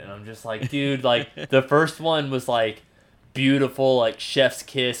bad. And I'm just like, dude, like, the first one was, like, beautiful, like, chef's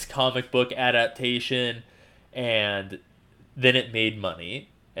kiss comic book adaptation, and then it made money.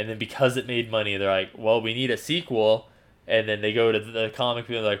 And then because it made money, they're like, well, we need a sequel. And then they go to the comic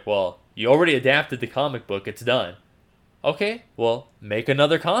book and they're like, well, you already adapted the comic book, it's done. Okay, well, make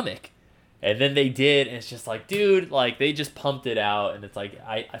another comic. And then they did, and it's just like, dude, like, they just pumped it out, and it's like,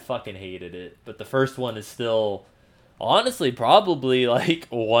 I fucking hated it. But the first one is still, honestly, probably, like,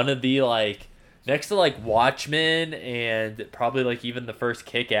 one of the, like, next to, like, Watchmen and probably, like, even the first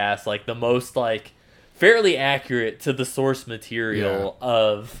Kick-Ass, like, the most, like, fairly accurate to the source material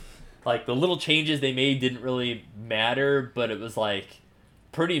of, like, the little changes they made didn't really matter, but it was, like,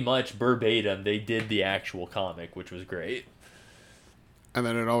 pretty much verbatim. They did the actual comic, which was great. And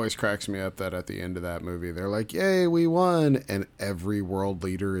then it always cracks me up that at the end of that movie, they're like, yay, we won. And every world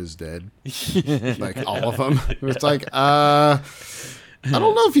leader is dead. Like, all of them. It's like, I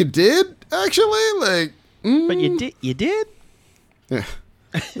don't know if you did, actually. Like, But you did? Yeah.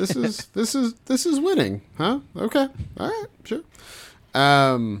 This is winning, huh? Okay. All right, sure.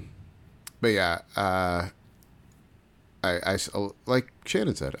 But yeah, I like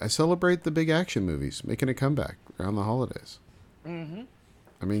Shannon said, I celebrate the big action movies making a comeback around the holidays. Mm-hmm.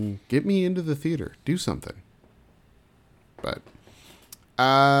 I mean, get me into the theater, do something. But,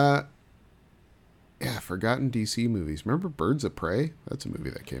 yeah, forgotten DC movies. Remember Birds of Prey? That's a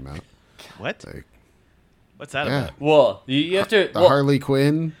movie that came out. What? Like, What's that yeah. about? Well, you have to... The Harley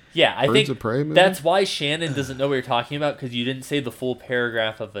Quinn. Yeah, I Birds think of Prey movie? that's why Shannon doesn't know what you're talking about, because you didn't say the full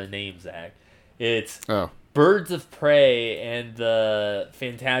paragraph of the name, Zach. It's Birds of Prey and the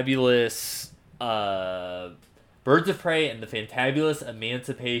Fantabulous... Birds of Prey and the Fantabulous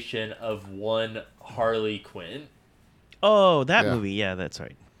Emancipation of One Harley Quinn. Oh, that movie. Yeah, that's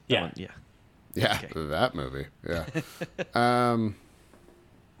right. Yeah. One, yeah. Yeah, Okay. that movie. Yeah.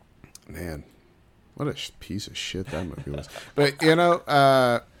 Man, what a piece of shit that movie was. But, you know,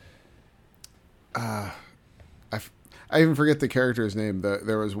 I even forget the character's name.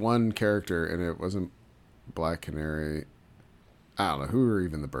 There was one character, and it wasn't Black Canary. I don't know. Who are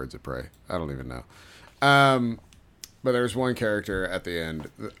even the Birds of Prey? I don't even know. But there's one character at the end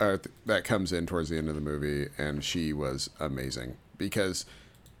that comes in towards the end of the movie, and she was amazing because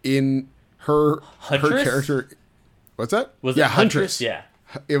in her character, what's that? Was it Huntress? Yeah,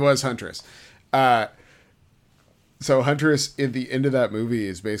 it was Huntress. So Huntress in the end of that movie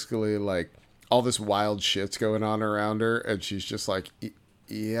is basically like all this wild shit's going on around her, and she's just like,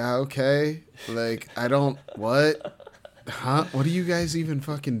 yeah, okay, like I don't what, huh? What are you guys even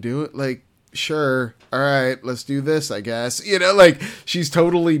fucking doing? Like. Sure. All right. Let's do this, I guess. You know, like she's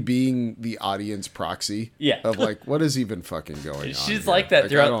totally being the audience proxy. Yeah. Of like, what is even fucking going on? She's here? like that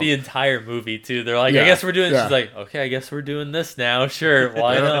throughout the entire movie too. They're like, I guess we're doing. She's like, okay, I guess we're doing this now. Sure,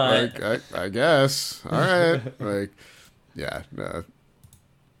 why not? Like, I guess. All right. Like, yeah. No.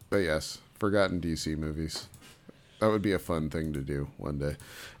 But yes, forgotten DC movies. That would be a fun thing to do one day.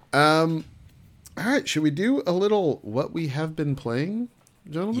 All right, should we do a little what we have been playing,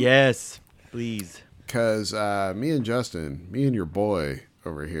 gentlemen? Yes, please. Because me and Justin, me and your boy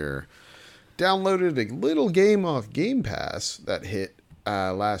over here, downloaded a little game off Game Pass that hit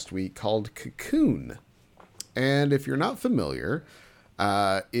last week called Cocoon. And if you're not familiar,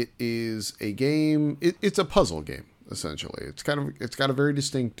 it is a game. It's a puzzle game, essentially. It's got a very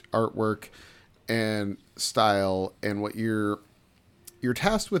distinct artwork and style. And what you're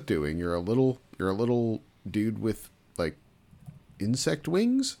tasked with doing, you're a little dude with like insect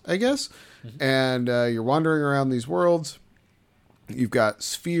wings, I guess. Mm-hmm. And you're wandering around these worlds. You've got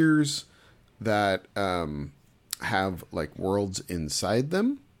spheres that have like worlds inside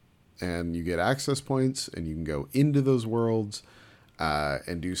them, and you get access points, and you can go into those worlds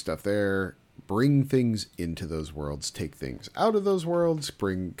and do stuff there, bring things into those worlds, take things out of those worlds,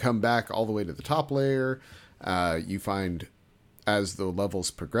 come back all the way to the top layer. You find as the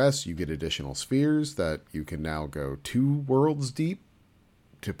levels progress, you get additional spheres that you can now go 2 worlds deep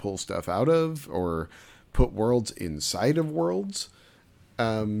to pull stuff out of, or put worlds inside of worlds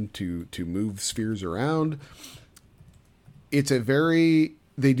to move spheres around.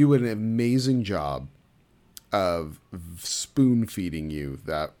 They do an amazing job of spoon feeding you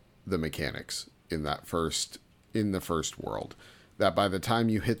the mechanics in the first world, that by the time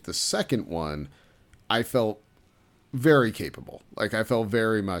you hit the second one, I felt very capable. Like, I felt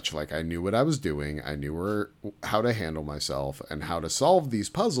very much like I knew what I was doing. I knew how to handle myself and how to solve these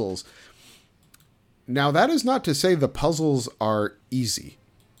puzzles. Now, that is not to say the puzzles are easy.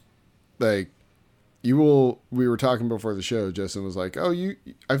 Like, we were talking before the show, Justin was like,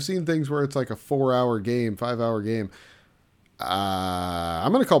 I've seen things where it's like a 4-hour game, 5-hour game.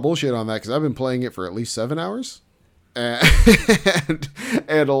 I'm going to call bullshit on that, because I've been playing it for at least 7 hours. And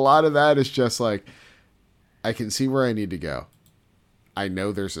a lot of that is just like, I can see where I need to go. I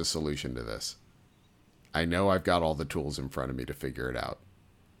know there's a solution to this. I know I've got all the tools in front of me to figure it out.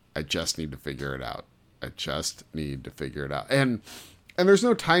 I just need to figure it out. And there's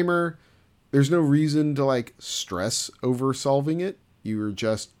no timer. There's no reason to like stress over solving it. You're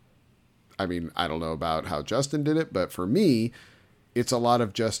just, I don't know about how Justin did it, but for me, it's a lot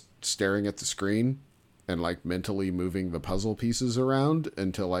of just staring at the screen and like mentally moving the puzzle pieces around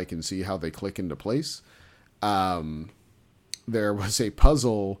until I can see how they click into place. There was a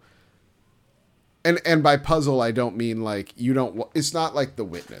puzzle, and by puzzle, I don't mean like it's not like The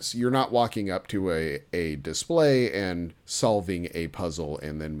Witness. You're not walking up to a display and solving a puzzle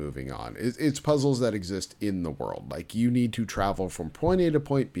and then moving on. It's puzzles that exist in the world. Like, you need to travel from point A to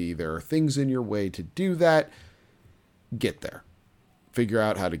point B. There are things in your way to do that. Get there. Figure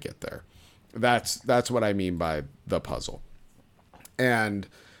out how to get there. That's what I mean by the puzzle. And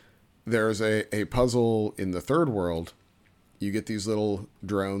there's a puzzle in the third world. You get these little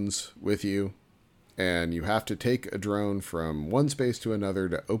drones with you, and you have to take a drone from one space to another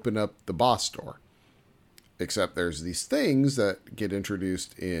to open up the boss door. Except there's these things that get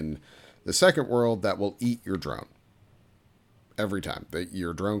introduced in the second world that will eat your drone. Every time.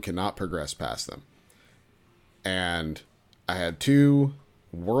 Your drone cannot progress past them. And I had 2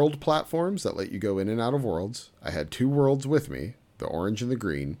 world platforms that let you go in and out of worlds. I had 2 worlds with me, the orange and the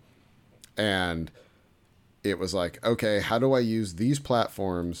green. And it was like, okay, how do I use these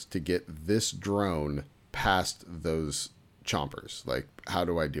platforms to get this drone past those chompers? Like, how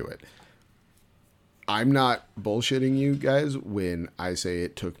do I do it? I'm not bullshitting you guys when I say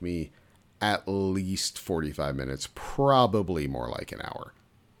it took me at least 45 minutes, probably more like an hour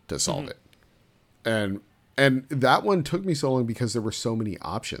to solve it. And that one took me so long because there were so many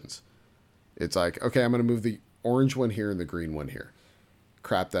options. It's like, okay, I'm going to move the orange one here and the green one here.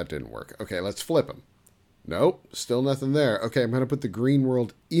 Crap, that didn't work. Okay, let's flip them. Nope, still nothing there. Okay, I'm going to put the green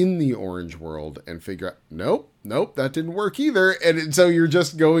world in the orange world and figure out, nope, that didn't work either. And so you're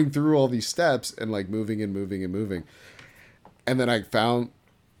just going through all these steps and like moving and moving and moving. And then I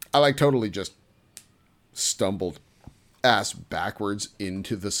like totally just stumbled ass backwards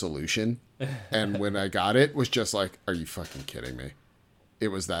into the solution. And when I got it, was just like, are you fucking kidding me? It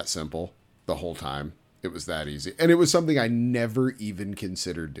was that simple the whole time. It was that easy. And it was something I never even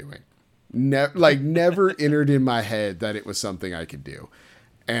considered doing. Never entered in my head that it was something I could do.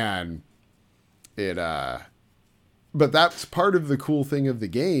 And but that's part of the cool thing of the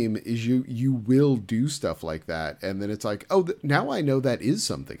game is you will do stuff like that. And then it's like, now I know that is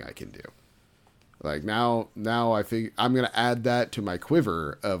something I can do. Like now I figure I'm going to add that to my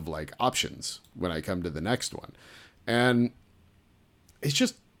quiver of like options when I come to the next one. And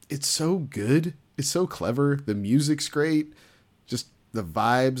it's so good. It's so clever. The music's great. Just The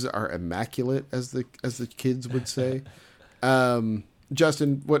vibes are immaculate, as the kids would say.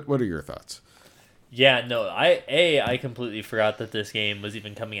 Justin, what are your thoughts? Yeah, no, I completely forgot that this game was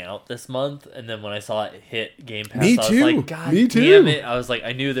even coming out this month, and then when I saw it hit Game Pass, Me I was too. like, God Me damn too. it! I was like,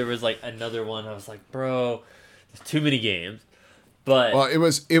 I knew there was like another one. I was like, bro, there's too many games. But Well, it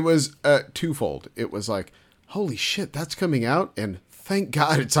was twofold. It was like, holy shit, that's coming out, and thank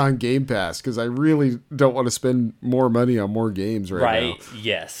God it's on Game Pass, because I really don't want to spend more money on more games right now.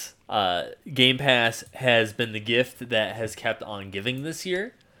 yes, Game Pass has been the gift that has kept on giving this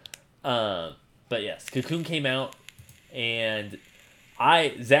year. But yes, Cocoon came out, and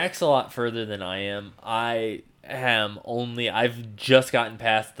Zach's a lot further than I am. I've just gotten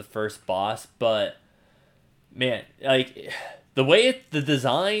past the first boss, but man, like the way the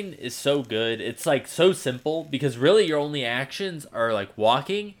design is so good. It's like so simple because really your only actions are like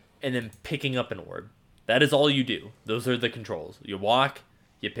walking and then picking up an orb. That is all you do. Those are the controls. You walk,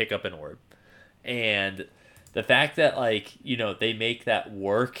 you pick up an orb. And the fact that like, they make that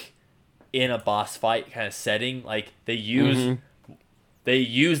work in a boss fight kind of setting, like they use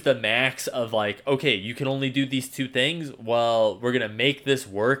the max of like, okay, you can only do these two things. Well, we're going to make this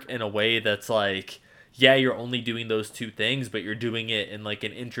work in a way that's like, yeah, you're only doing those two things, but you're doing it in like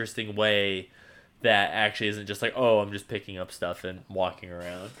an interesting way that actually isn't just like, oh, I'm just picking up stuff and walking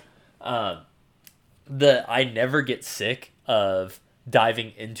around. I never get sick of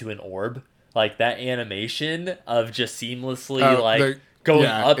diving into an orb. Like that animation of just seamlessly going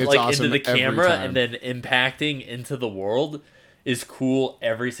up like awesome into the camera and then impacting into the world is cool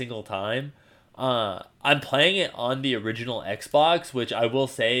every single time. I'm playing it on the original Xbox, which I will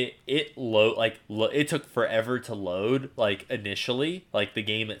say it it took forever to load like initially, like the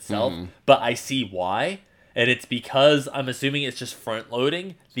game itself, but I see why, and it's because I'm assuming it's just front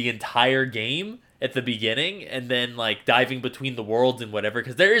loading the entire game at the beginning and then like diving between the worlds and whatever,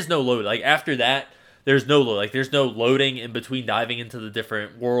 because there is no load. Like after that, there's no load. Like there's no loading in between diving into the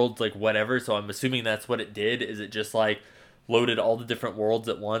different worlds, like whatever. So I'm assuming that's what it did. Is it just like loaded all the different worlds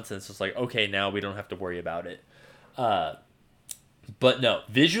at once, and it's just like, okay, now we don't have to worry about it. But no,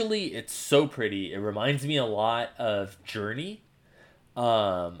 visually it's so pretty. It reminds me a lot of Journey.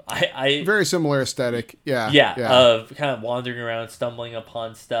 I Very similar aesthetic. Yeah. Of kind of wandering around, stumbling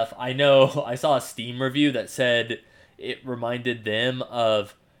upon stuff. I know I saw a Steam review that said it reminded them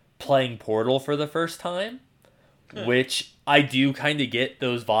of playing Portal for the first time, which I do kind of get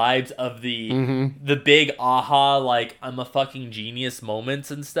those vibes of the big aha, like I'm a fucking genius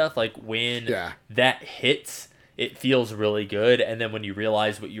moments and stuff. Like when that hits, it feels really good, and then when you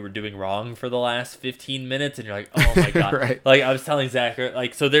realize what you were doing wrong for the last 15 minutes, and you're like, oh my god. Right. Like I was telling Zach,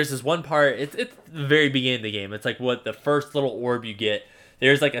 like, so there's this one part, it's the very beginning of the game. It's like what the first little orb you get.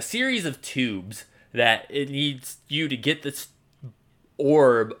 There's like a series of tubes that it needs you to get this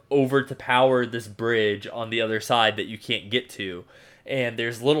orb over to power this bridge on the other side that you can't get to. And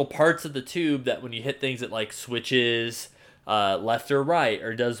there's little parts of the tube that when you hit things, it like switches left or right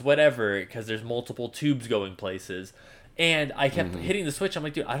or does whatever, because there's multiple tubes going places. And I kept hitting the switch. I'm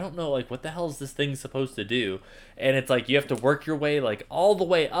like, dude, I don't know, like, what the hell is this thing supposed to do? And it's like you have to work your way like all the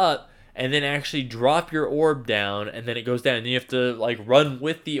way up and then actually drop your orb down, and then it goes down, and you have to like run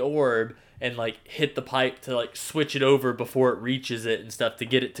with the orb and like hit the pipe to like switch it over before it reaches it and stuff to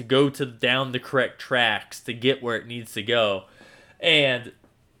get it to go to down the correct tracks to get where it needs to go. And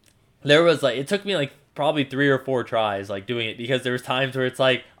there was like, it took me like probably 3 or 4 tries like doing it, because there was times where it's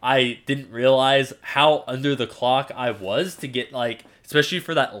like I didn't realize how under the clock I was to get like, especially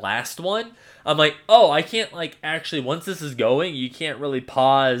for that last one. I'm like, oh, I can't like actually, once this is going, you can't really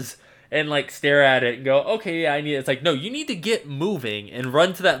pause and like stare at it and go, okay, yeah, I need it. It's like, no, you need to get moving and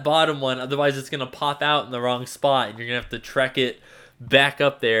run to that bottom one, otherwise it's gonna pop out in the wrong spot and you're gonna have to trek it back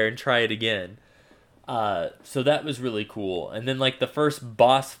up there and try it again. So that was really cool. And then like the first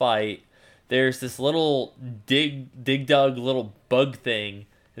boss fight, there's this little dig dug little bug thing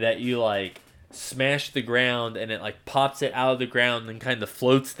that you like smash the ground, and it like pops it out of the ground and kind of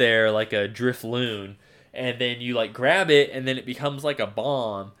floats there like a drift loon, and then you like grab it, and then it becomes like a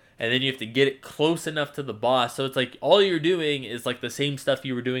bomb. And then you have to get it close enough to the boss. So it's like all you're doing is like the same stuff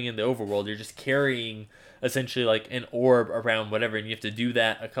you were doing in the overworld. You're just carrying essentially like an orb around whatever. And you have to do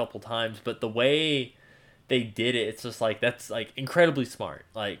that a couple times. But the way they did it, it's just like, that's like incredibly smart.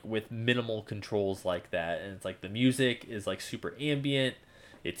 Like with minimal controls like that. And it's like the music is like super ambient.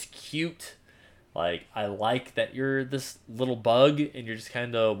 It's cute. Like, I like that you're this little bug and you're just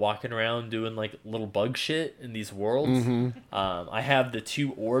kind of walking around doing like little bug shit in these worlds. I have the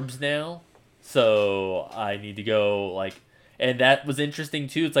 2 orbs now, so I need to go like, And that was interesting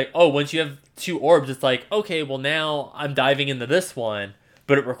too. It's like, oh, once you have 2 orbs, it's like, okay, well now I'm diving into this one,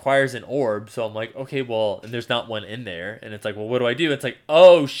 but it requires an orb. So I'm like, okay, well, and there's not one in there. And it's like, well, what do I do? It's like,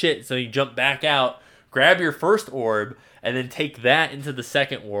 oh shit. So you jump back out, grab your first orb, and then take that into the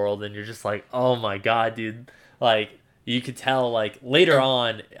second world. And you're just like, oh my God, dude. Like, you could tell, like, later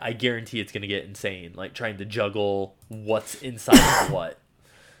on, I guarantee it's going to get insane. Like, trying to juggle what's inside of what.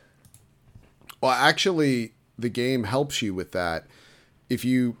 Well, actually, the game helps you with that. If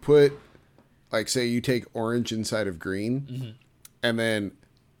you put, like, say you take orange inside of green, and then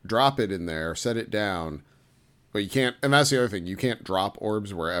drop it in there, set it down, but you can't, and that's the other thing, you can't drop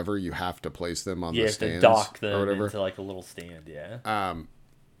orbs wherever. You have to place them on the stands. You have to dock them or whatever. into, like, a little stand, yeah.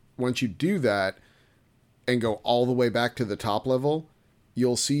 Once you do that, and go all the way back to the top level,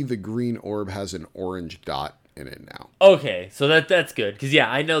 you'll see the green orb has an orange dot in it now. Okay, so that's good. Because,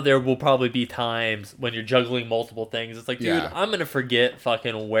 yeah, I know there will probably be times when you're juggling multiple things. It's like, dude, I'm going to forget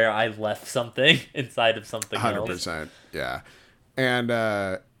fucking where I left something inside of something 100%, yeah. And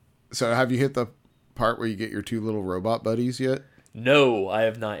so have you hit the part where you get your 2 little robot buddies yet? No, I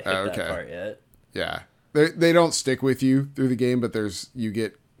have not hit that part yet. Yeah. They don't stick with you through the game, but you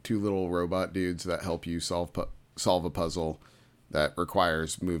get 2 little robot dudes that help you solve a puzzle that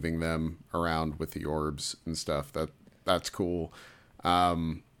requires moving them around with the orbs and stuff. That's cool.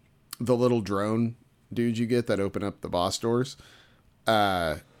 The little drone dudes you get that open up the boss doors.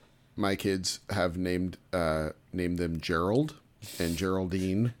 My kids have named them Gerald and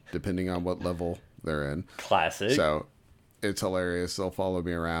Geraldine, depending on what level they're in. Classic. So it's hilarious. They'll follow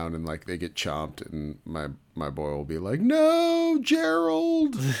me around and like they get chomped, and my boy will be like, "No,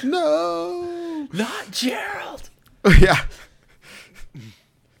 Gerald, no, not Gerald." Yeah.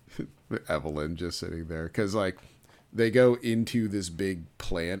 Evelyn just sitting there because like they go into this big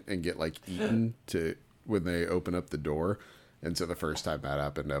plant and get like eaten to when they open up the door, and so the first time that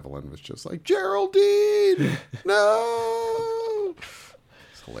happened, Evelyn was just like, "Geraldine, no."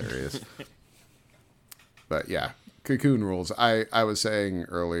 It's hilarious. But yeah, Cocoon rules. I was saying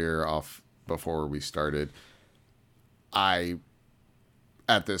earlier off before we started, I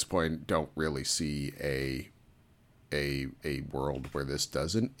at this point don't really see a world where this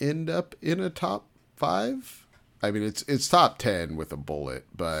doesn't end up in a top 5. I mean, it's top 10 with a bullet,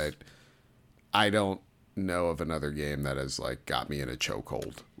 but I don't know of another game that has like got me in a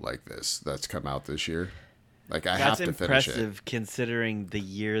chokehold like this that's come out this year. Like I have to finish it. That's impressive considering the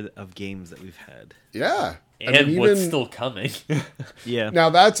year of games that we've had. Yeah. And what's still coming. Yeah. Now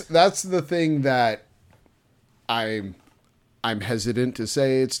that's the thing that I'm hesitant to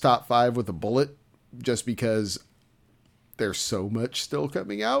say it's top 5 with a bullet, just because there's so much still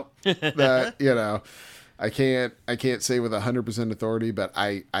coming out that, you know, I can't say with 100% authority, but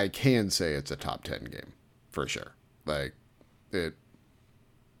I can say it's a top 10 game for sure. Like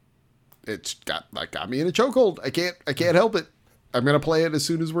it's got me in a chokehold. I can't help it. I'm going to play it as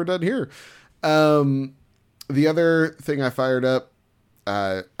soon as we're done here. The other thing I fired up,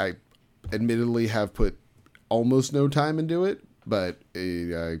 I admittedly have put almost no time into it, but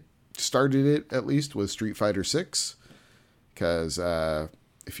I started it at least with Street Fighter 6. Because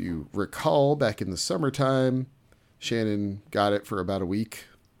if you recall, back in the summertime, Shannon got it for about a week.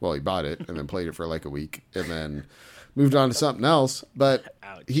 Well, he bought it and then played it for like a week and then moved on to something else. But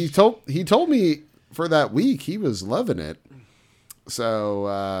he told me for that week he was loving it. So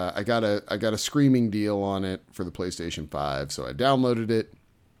I got a screaming deal on it for the PlayStation 5. So I downloaded it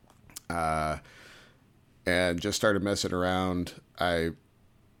and just started messing around. I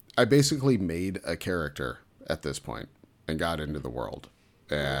basically made a character at this point and got into the world,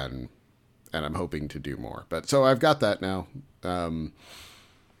 and I'm hoping to do more. But so I've got that now. The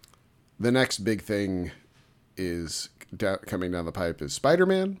next big thing is coming down the pipe is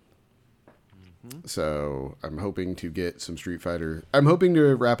Spider-Man. So I'm hoping to get some Street Fighter. I'm hoping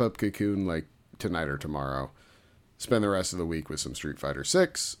to wrap up Cocoon like tonight or tomorrow. Spend the rest of the week with some Street Fighter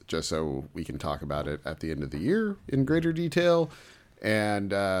 6, just so we can talk about it at the end of the year in greater detail.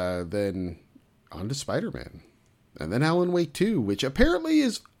 And then on to Spider-Man. And then Alan Wake 2, which apparently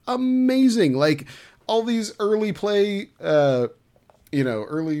is amazing. Like, all these early play, early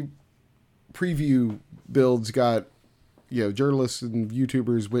preview builds got, journalists and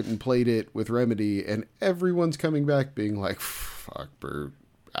YouTubers went and played it with Remedy, and everyone's coming back being like, fuck,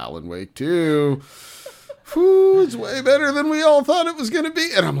 Alan Wake 2. Whew, it's way better than we all thought it was going to be.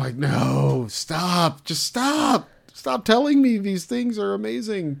 And I'm like, no, stop. Just stop. Stop telling me these things are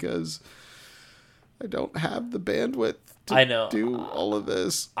amazing, because I don't have the bandwidth to do all of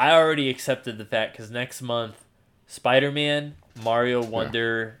this. I already accepted the fact, because next month, Spider-Man, Mario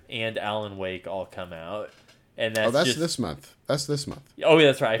Wonder, and Alan Wake all come out. and that's that's just this month. That's this month. Oh, yeah,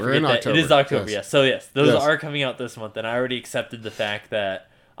 that's right. I We're in forget that. It is October, October, yes. yes. So, yes, those Yes. are coming out this month, and I already accepted the fact that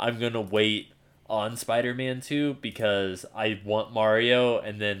I'm going to wait on Spider-Man 2 because I want Mario,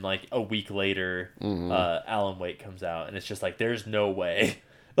 and then, like, a week later, Alan Wake comes out, and it's just like, there's no way,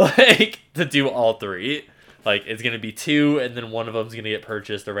 like, to do all three. Like, it's going to be 2, and then one of them's going to get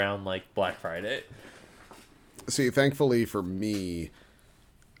purchased around, like, Black Friday. See, thankfully for me,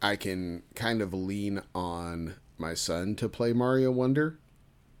 I can kind of lean on my son to play Mario Wonder,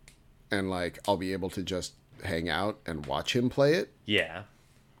 and like I'll be able to just hang out and watch him play it Yeah.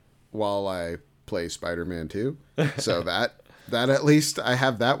 while I play Spider-Man 2. So that at least I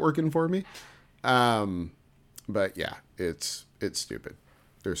have that working for me. But yeah, it's stupid.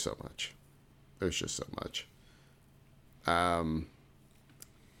 There's so much. There's just so much.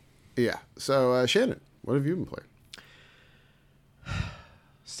 Yeah. So Shannon, what have you been playing?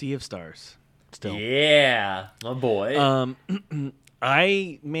 Sea of Stars. Still. Yeah, my boy.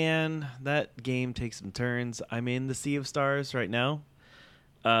 That game takes some turns. I'm in the Sea of Stars right now.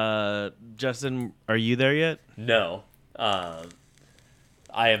 Justin, are you there yet? No. I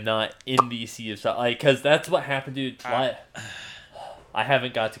am not in the Sea of Stars. Like, because that's what happened, dude. I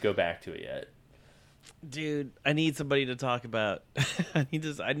haven't got to go back to it yet. Dude, I need somebody to talk about. I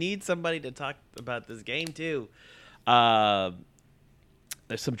need somebody to talk about this game too.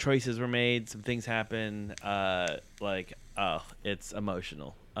 There's some choices were made, some things happen. It's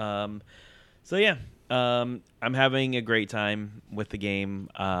emotional. So yeah, I'm having a great time with the game.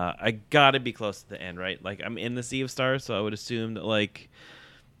 I gotta be close to the end, right? Like I'm in the Sea of Stars, so I would assume that like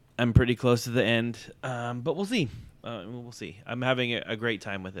I'm pretty close to the end. But we'll see. We'll see. I'm having a great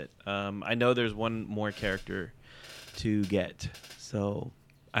time with it. I know there's one more character to get, so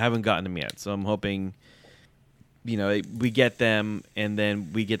I haven't gotten them yet. So I'm hoping, we get them, and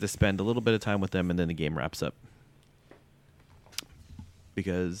then we get to spend a little bit of time with them, and then the game wraps up.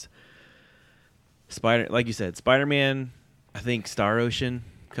 Because like you said, Spider-Man, I think Star Ocean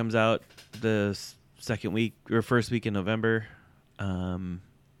comes out the second week or first week in November. And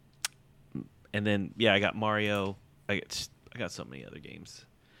then I got Mario. I got so many other games.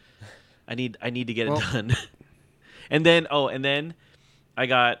 I need to get it done. and then I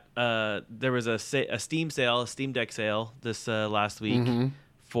got there was a Steam Deck sale this last week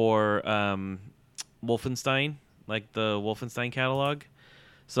for Wolfenstein, like the Wolfenstein catalog.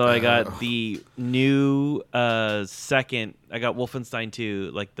 So I got the new second. I got Wolfenstein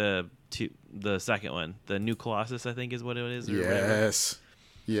 2, like the second one, the New Colossus, I think is what it is. Or Yes.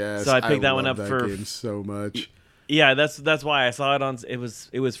 Yes. So I picked that one up for game so much. Yeah, that's why I saw it on. It was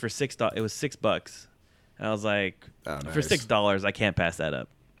for $6. It was $6, and I was like, nice. For $6, I can't pass that up.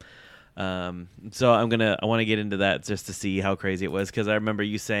 So I want to get into that just to see how crazy it was, because I remember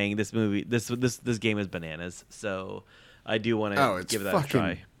you saying this game is bananas. So I do want to give that a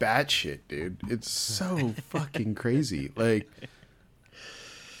try. It's fucking batshit, dude. It's so fucking crazy. Like.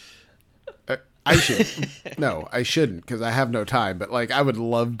 I shouldn't, because I have no time, but like I would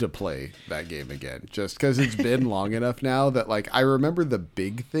love to play that game again, just because it's been long enough now that like I remember the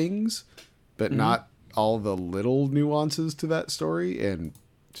big things, but not all the little nuances to that story. And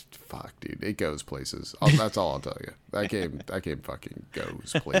fuck, dude, it goes places. That's all I'll tell you. That game fucking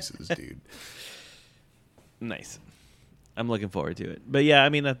goes places, dude. Nice. I'm looking forward to it. But yeah, I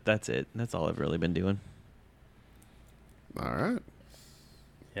mean that's it. That's all I've really been doing. All right.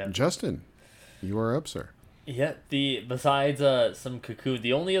 Yeah. Justin, you are up, sir. Yeah, besides some Cocoon,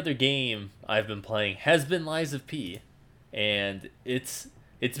 the only other game I've been playing has been Lies of P, and it's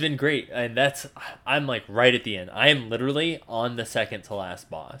been great. And I'm like right at the end. I am literally on the second to last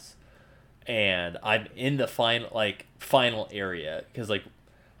boss, and I'm in the final area, because like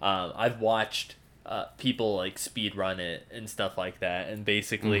I've watched people like speed run it and stuff like that, and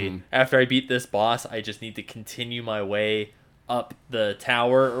basically after I beat this boss, I just need to continue my way up the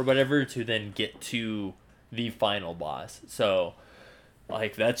tower or whatever to then get to the final boss. So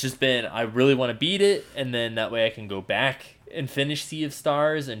like that's just been, I really want to beat it, and then that way I can go back and finish Sea of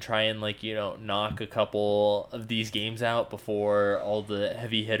Stars and try and knock a couple of these games out before all the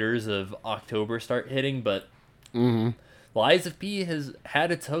heavy hitters of October start hitting. But Lies of P has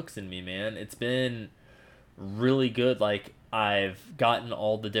had its hooks in me, man. It's been really good. Like I've gotten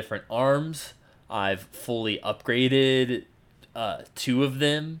all the different arms. I've fully upgraded 2 of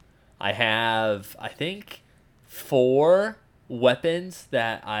them. I have, I think, 4 weapons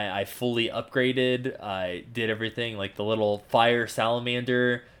that I fully upgraded. I did everything, like the little fire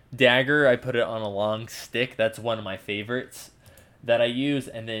salamander dagger. I put it on a long stick. That's one of my favorites that I use.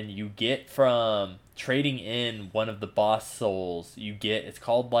 And then you get from trading in one of the boss souls, it's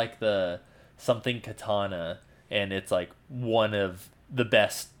called like the something katana, and it's like one of the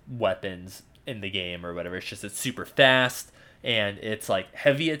best weapons in the game or whatever. It's just it's super fast, and it's like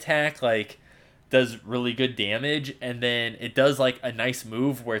heavy attack, like does really good damage, and then it does like a nice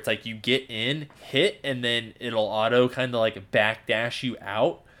move where it's like you get in, hit, and then it'll auto kind of like backdash you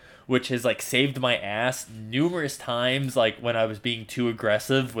out, which has like saved my ass numerous times, like when I was being too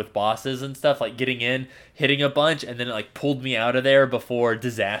aggressive with bosses and stuff, like getting in, hitting a bunch, and then it like pulled me out of there before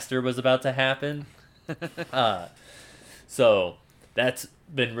disaster was about to happen. So that's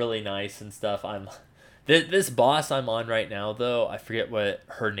been really nice and stuff. This boss I'm on right now, though, I forget what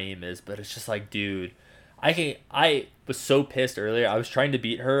her name is, but it's just like, dude, I was so pissed earlier. I was trying to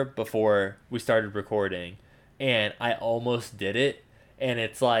beat her before we started recording, and I almost did it. And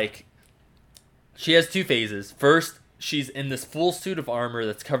it's like, she has two phases. First, she's in this full suit of armor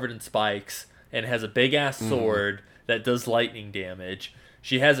that's covered in spikes and has a big ass sword that does lightning damage.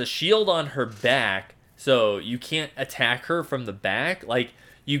 She has a shield on her back, so you can't attack her from the back. Like,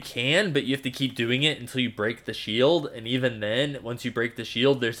 you can, but you have to keep doing it until you break the shield. And even then, once you break the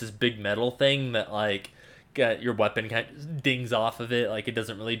shield, there's this big metal thing that, like, your weapon kind of dings off of it. Like, it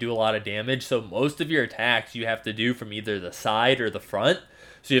doesn't really do a lot of damage. So most of your attacks you have to do from either the side or the front.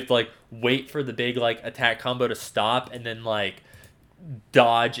 So you have to, like, wait for the big, like, attack combo to stop and then, like,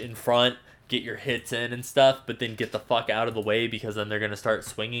 dodge in front, get your hits in and stuff, but then get the fuck out of the way because then they're going to start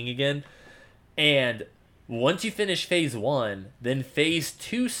swinging again. And once you finish phase 1, then phase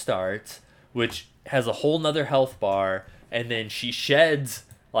 2 starts, which has a whole nother health bar, and then she sheds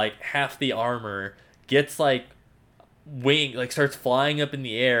like half the armor, gets like wing, like starts flying up in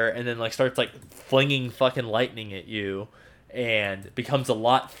the air, and then like starts like flinging fucking lightning at you, and becomes a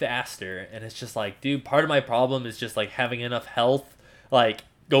lot faster. And it's just like, dude, part of my problem is just like having enough health like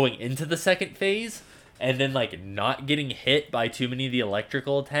going into the second phase, and then like not getting hit by too many of the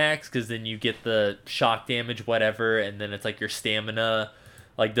electrical attacks, because then you get the shock damage, whatever, and then it's like your stamina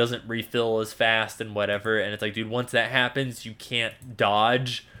like doesn't refill as fast and whatever. And it's like, dude, once that happens, you can't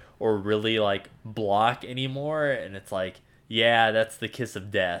dodge or really like block anymore. And it's like, yeah, that's the kiss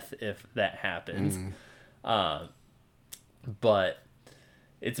of death if that happens. But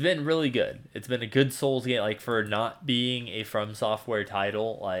it's been really good. It's been a good Souls game, like for not being a From Software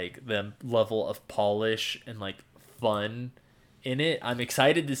title, like the level of polish and like fun in it. I'm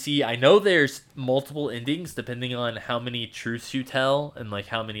excited to see. I know there's multiple endings depending on how many truths you tell and like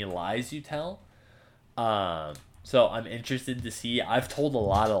how many lies you tell. So I'm interested to see. I've told a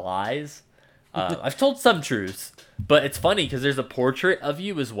lot of lies. I've told some truths, but it's funny because there's a portrait of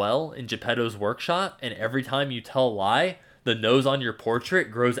you as well in Geppetto's workshop, and every time you tell a lie, the nose on your portrait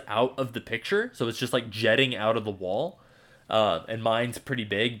grows out of the picture, so it's just like jetting out of the wall. And mine's pretty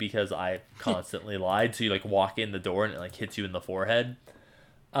big because I constantly lied, so you like walk in the door and it like hits you in the forehead.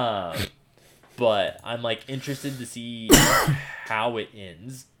 But I'm like interested to see how it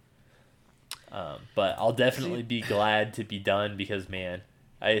ends. But I'll definitely be glad to be done because, man,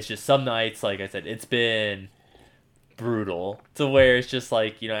 it's just some nights, like I said, it's been brutal to where it's just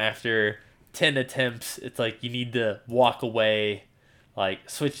like, you know, after 10 attempts, it's like you need to walk away, like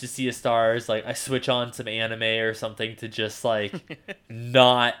switch to Sea of Stars, like I switch on some anime or something to just like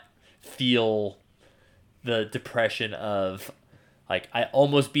not feel the depression of like I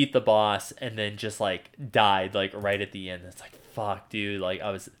almost beat the boss and then just like died like right at the end. It's like, fuck, dude, like I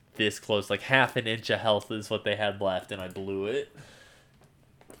was this close, like half an inch of health is what they had left and I blew it.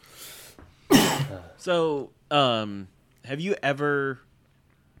 So, have you ever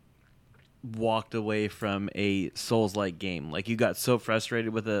walked away from a Souls-like game? Like you got so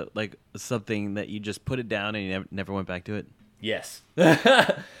frustrated with something that you just put it down and you never went back to it? Yes.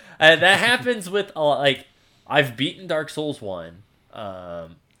 That happens with a lot. Like I've beaten Dark Souls 1.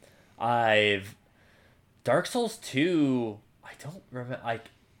 Dark Souls 2, I don't remember.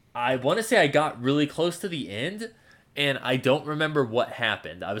 Like I want to say I got really close to the end, and I don't remember what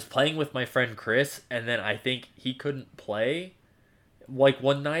happened. I was playing with my friend Chris, and then I think he couldn't play like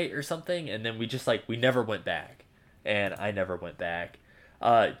one night or something, and then we just like we never went back, and I never went back.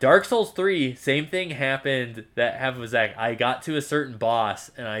 Dark Souls 3, same thing happened. That happened with Zach. I got to a certain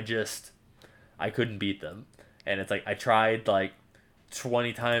boss, and I couldn't beat them, and it's like I tried like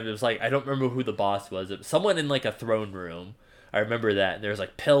 20 times. It was like I don't remember who the boss was. It was someone in like a throne room. I remember that. And there's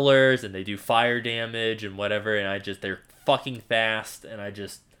like pillars and they do fire damage and whatever, and they're fucking fast, and I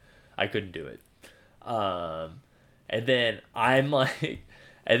couldn't do it. And then I'm like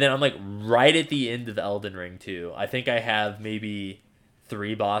right at the end of Elden Ring 2. I think I have maybe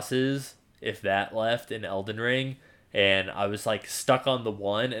 3 bosses, if that, left in Elden Ring, and I was like stuck on the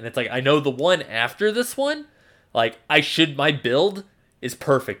one, and it's like I know the one after this one, like my build is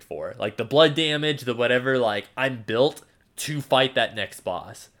perfect for. Like the blood damage, the whatever, like I'm built to fight that next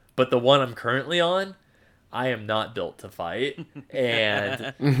boss. But the one I'm currently on, I am not built to fight.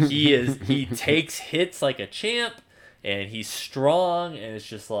 And he takes hits like a champ, and he's strong, and it's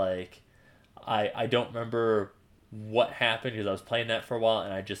just like I don't remember what happened because I was playing that for a while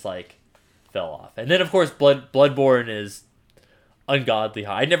and I just like fell off. And then of course Bloodborne is ungodly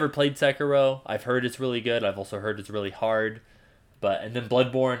high. I never played Sekiro. I've heard it's really good. I've also heard it's really hard. And then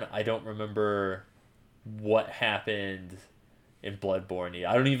Bloodborne, I don't remember what happened in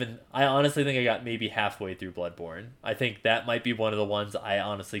Bloodborne. I honestly think I got maybe halfway through Bloodborne. I think that might be one of the ones I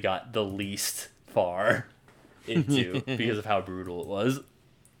honestly got the least far into because of how brutal it was.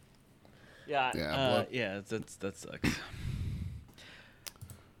 That sucks.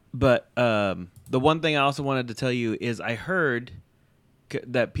 But the one thing I also wanted to tell you is I heard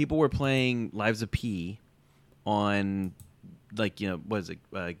that people were playing Lives of P on, like, what is it?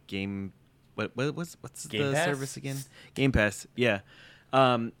 Game. What's Game the Pass? service again? Game Pass. Yeah.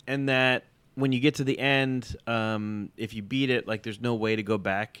 And that when you get to the end, if you beat it, like, there's no way to go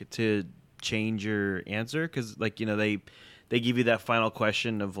back to change your answer because, like, they give you that final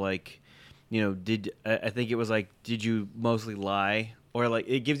question of like. I think it was like, did you mostly lie? Or like,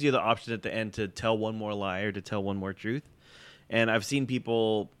 it gives you the option at the end to tell one more lie or to tell one more truth. And I've seen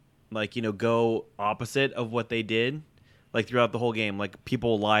people like, go opposite of what they did, like throughout the whole game. Like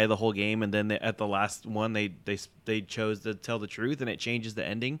people lie the whole game, and then at the last one, they chose to tell the truth, and it changes the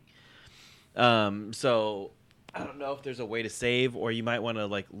ending. So I don't know if there's a way to save, or you might want to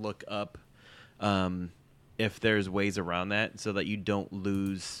like look up if there's ways around that so that you don't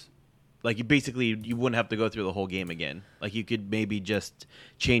lose. Like, you wouldn't have to go through the whole game again. Like, you could maybe just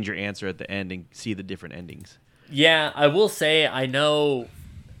change your answer at the end and see the different endings. Yeah, I will say I know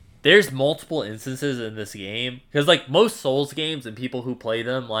there's multiple instances in this game. Because, like, most Souls games and people who play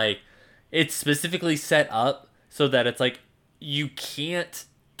them, like, it's specifically set up so that it's, like, you can't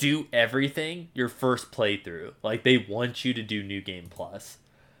do everything your first playthrough. Like, they want you to do New Game Plus.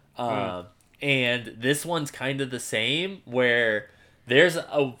 And this one's kind of the same, where there's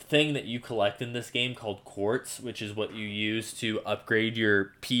a thing that you collect in this game called quartz, which is what you use to upgrade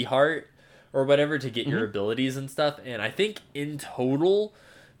your P heart or whatever to get your abilities and stuff. And I think in total,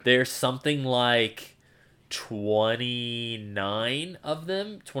 there's something like 29 of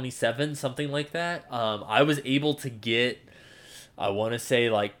them, 27, something like that. I was able to get, I want to say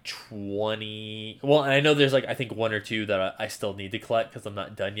like 20. Well, and I know there's like, I think one or two that I still need to collect because I'm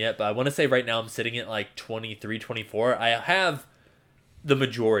not done yet. But I want to say right now I'm sitting at like 23, 24. I have the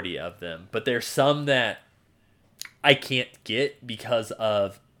majority of them, but there's some that I can't get because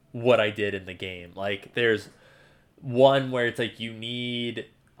of what I did in the game. Like there's one where it's like you need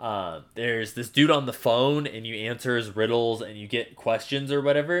there's this dude on the phone and you answer his riddles and you get questions or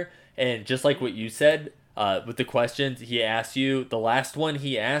whatever, and just like what you said with the questions he asks you, the last one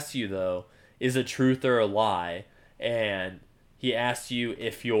he asks you though is a truth or a lie, and he asks you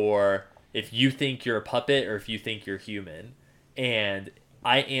if you think you're a puppet or if you think you're human. And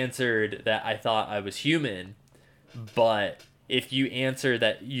I answered that I thought I was human, but if you answer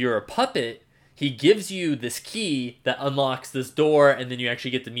that you're a puppet, he gives you this key that unlocks this door, and then you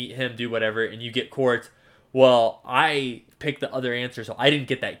actually get to meet him, do whatever, and you get quartz. Well, I picked the other answer, so I didn't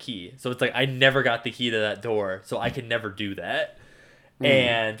get that key. So it's like I never got the key to that door, so I can never do that.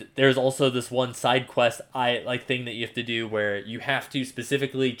 And there's also this one side quest thing that you have to do where you have to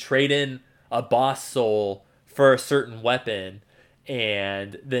specifically trade in a boss soul for a certain weapon,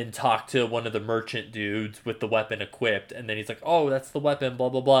 and then talk to one of the merchant dudes with the weapon equipped, and then he's like, oh, that's the weapon, blah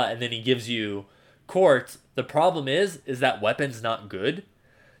blah blah, and then he gives you quartz. The problem is that weapon's not good,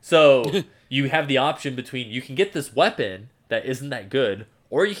 so you have the option between, you can get this weapon that isn't that good,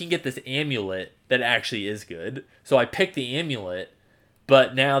 or you can get this amulet that actually is good. So I picked the amulet,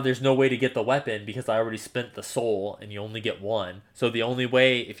 but now there's no way to get the weapon because I already spent the soul and you only get one. So the only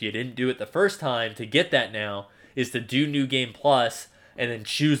way, if you didn't do it the first time, to get that now is to do New Game Plus and then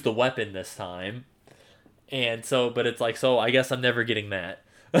choose the weapon this time. And so, but it's like, so I guess I'm never getting that.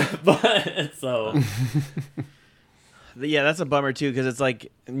 But so yeah, that's a bummer too, because it's like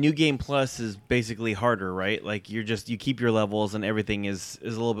New Game Plus is basically harder, right? Like you keep your levels and everything is a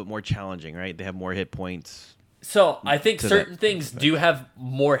little bit more challenging, right? They have more hit points. So I think certain things do have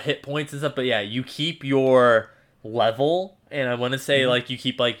more hit points and stuff, but yeah, you keep your level, and I want to say like you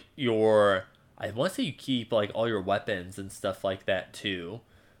keep like your, I want to say you keep like all your weapons and stuff like that too.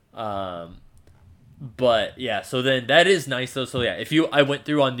 But yeah, so then that is nice though. So yeah, I went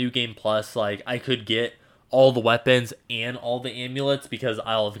through on New Game Plus, like I could get all the weapons and all the amulets because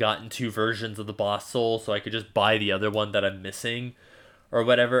I'll have gotten 2 versions of the boss soul, so I could just buy the other one that I'm missing or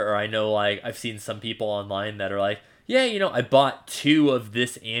whatever. Or I know, like, I've seen some people online that are like, yeah, I bought 2 of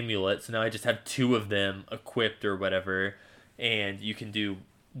this amulet, so now I just have 2 of them equipped or whatever, and you can do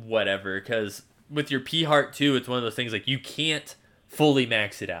whatever. Because with your P Heart too, it's one of those things, like, you can't fully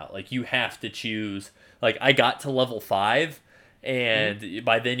max it out. Like, you have to choose. Like, I got to level 5, and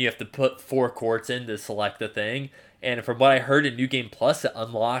by then you have to put 4 quartz in to select the thing. And from what I heard in New Game Plus, it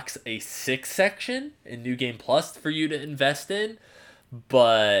unlocks a 6th section in New Game Plus for you to invest in.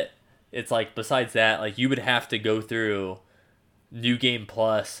 But it's like, besides that, like, you would have to go through New Game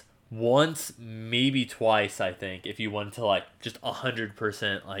Plus once, maybe twice, I think, if you wanted to, like, just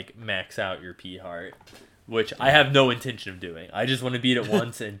 100%, like, max out your P Heart. Which I have no intention of doing. I just want to beat it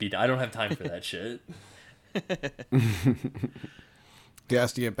once and beat it. I don't have time for that shit. He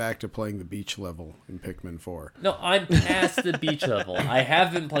has to get back to playing the beach level in Pikmin 4. No, I'm past the beach level. I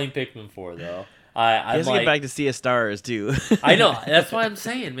have been playing Pikmin 4, though. He has to get back to Sea of Stars, too. I know. That's what I'm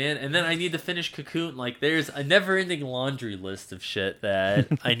saying, man. And then I need to finish Cocoon. Like, there's a never-ending laundry list of shit that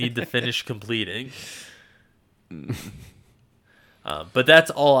I need to finish completing. But that's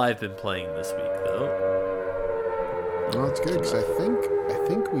all I've been playing this week, though. Well, that's good, because I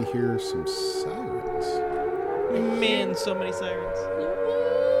think we hear some sirens. Man, so many sirens.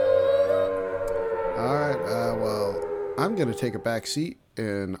 All right, well, I'm going to take a back seat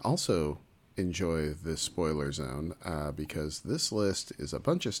and also enjoy this spoiler zone because this list is a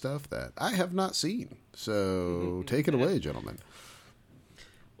bunch of stuff that I have not seen. So take it away, gentlemen.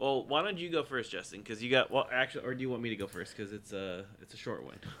 Well, why don't you go first, Justin? Because you got, well, actually, or do you want me to go first? Because it's a short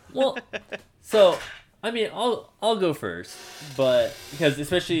one. Well, so I mean, I'll go first, but because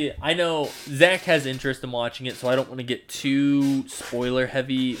especially I know Zach has interest in watching it, so I don't want to get too spoiler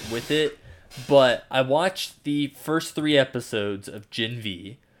heavy with it. But I watched the first 3 episodes of Gen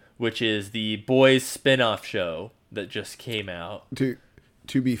V, which is the boys spin-off show that just came out.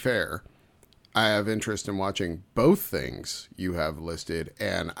 To be fair, I have interest in watching both things you have listed,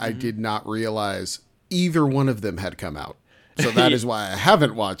 and I did not realize either one of them had come out. So that is why I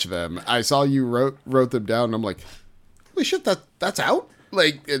haven't watched them. I saw you wrote them down, and I'm like, holy shit, that's out?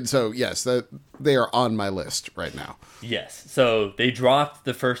 Like, and so yes, they are on my list right now. Yes. So they dropped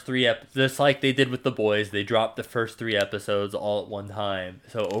the first 3 episodes, just like they did with the boys. They dropped the first 3 episodes all at one time.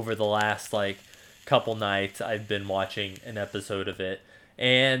 So over the last like couple nights, I've been watching an episode of it.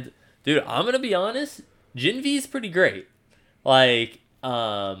 And dude, I'm gonna be honest, Gen V is pretty great. Like,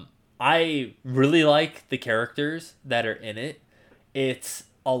 I really like the characters that are in it. It's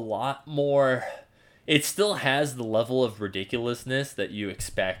a lot more. It still has the level of ridiculousness that you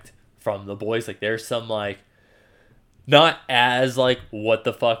expect from the boys. Like, there's some, like, not as, like, what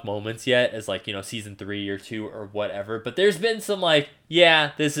the fuck moments yet as, like, season 3 or 2 or whatever. But there's been some, like,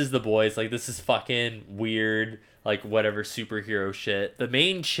 yeah, this is the boys. Like, this is fucking weird, like, whatever superhero shit. The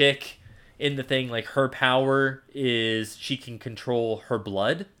main chick in the thing, like, her power is she can control her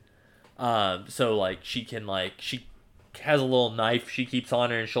blood. So, like, she can, like, she has a little knife she keeps on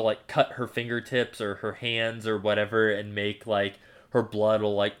her, and she'll, like, cut her fingertips or her hands or whatever and make, like, her blood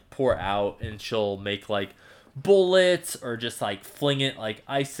will, like, pour out, and she'll make, like, bullets or just, like, fling it like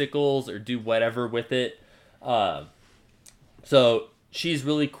icicles or do whatever with it. So she's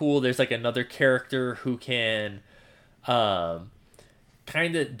really cool. There's, like, another character who can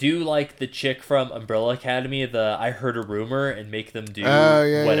kind of do like the chick from Umbrella Academy, the I heard a rumor, and make them do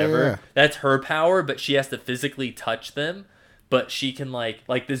whatever. Yeah. That's her power, but she has to physically touch them. But she can like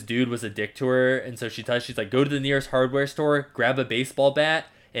this dude was a dick to her, and so she's like, go to the nearest hardware store, grab a baseball bat,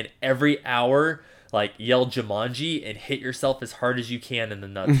 and every hour like yell Jumanji and hit yourself as hard as you can in the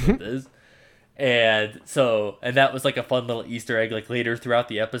nuts with this. And that was like a fun little Easter egg. Like later throughout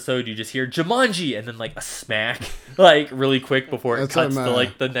the episode, you just hear Jumanji and then like a smack, like really quick before it cuts to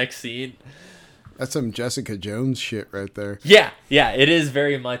like the next scene. That's some Jessica Jones shit right there. Yeah, it is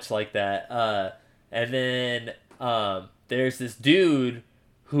very much like that. And then there's this dude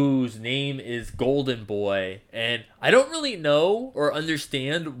whose name is Golden Boy, and I don't really know or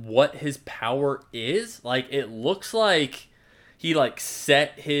understand what his power is. Like, it looks like he like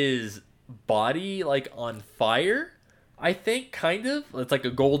set his body like on fire, I think, kind of. It's like a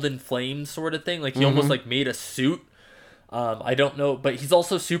golden flame sort of thing. Like he almost like made a suit. I don't know, but he's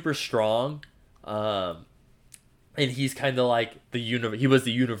also super strong. And he's kind of like he was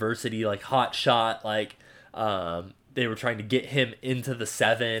the university like hot shot, like they were trying to get him into the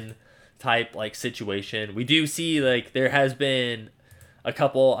 7 type like situation. We do see like there has been a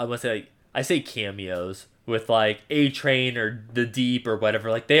couple, I would say, like, I say cameos with like A-Train or The Deep or whatever.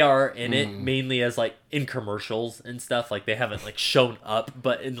 Like they are in it mainly as like in commercials and stuff. Like they haven't like shown up,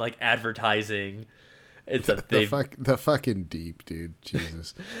 but in like advertising It's a the fucking deep, dude.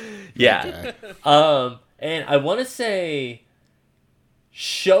 Jesus. Yeah. And I want to say,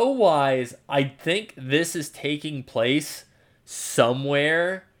 show-wise, I think this is taking place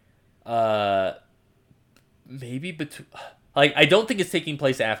somewhere, maybe between... Like, I don't think it's taking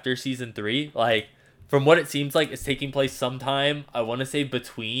place after season 3. Like, from what it seems like, it's taking place sometime, I want to say,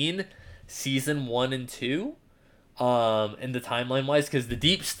 between season 1 and 2. In the timeline wise, because the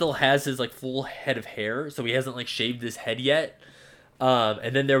Deep still has his like full head of hair, so he hasn't like shaved his head yet.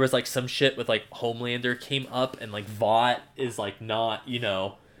 And then there was like some shit with like Homelander came up, and like Vought is like not,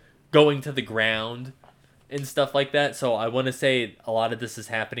 going to the ground and stuff like that. So I want to say a lot of this is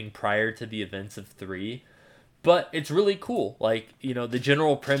happening prior to the events of 3. But it's really cool. Like, the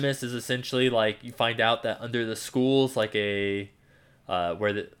general premise is essentially like you find out that under the school's like a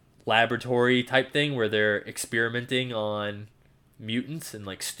where the laboratory type thing where they're experimenting on mutants and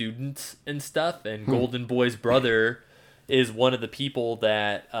like students and stuff, and Golden Boy's brother is one of the people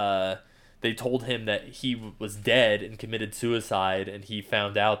that they told him that he was dead and committed suicide, and he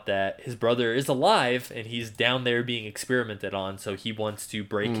found out that his brother is alive and he's down there being experimented on, so he wants to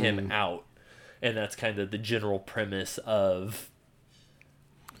break him out. And that's kind of the general premise of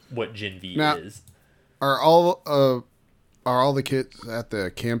what Gen V is. Are all the kids at the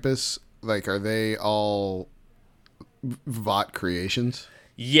campus, like, are they all Vought creations?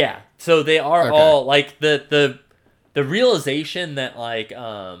 Yeah. So they are all, like, the realization that, like,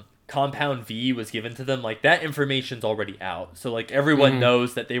 Compound V was given to them, like, that information's already out. So, like, everyone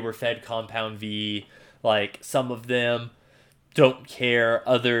knows that they were fed Compound V. Like, some of them don't care.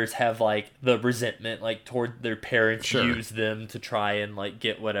 Others have, like, the resentment, like, toward their parents use them to try and, like,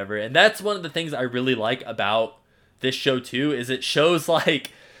 get whatever. And that's one of the things I really like about this show too, is it shows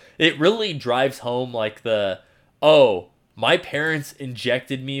like it really drives home like my parents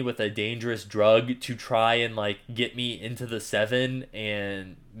injected me with a dangerous drug to try and like get me into the 7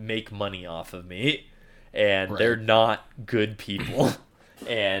 and make money off of me, and they're not good people.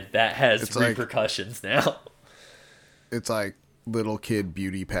 And that has repercussions now. It's like little kid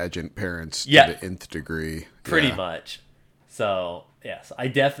beauty pageant parents to the nth degree. Pretty much. So yes, I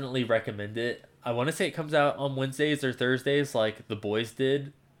definitely recommend it. I want to say it comes out on Wednesdays or Thursdays like The Boys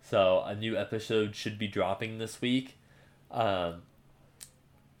did. So a new episode should be dropping this week. However,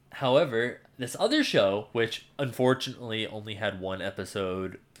 this other show, which unfortunately only had one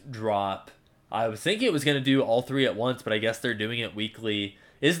episode drop, I was thinking it was going to do all 3 at once, but I guess they're doing it weekly,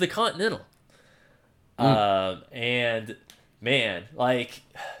 is The Continental. And man, like,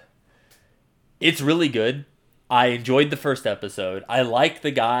 it's really good. I enjoyed the first episode. I like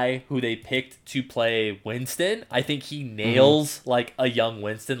the guy who they picked to play Winston. I think he nails like a young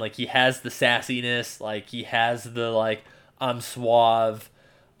Winston. Like, he has the sassiness. Like, he has the like, I'm suave.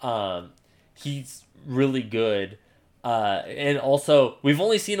 He's really good. And also, we've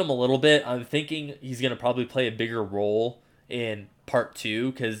only seen him a little bit. I'm thinking he's going to probably play a bigger role in part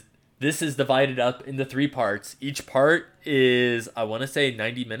 2, because this is divided up into 3 parts. Each part is, I want to say,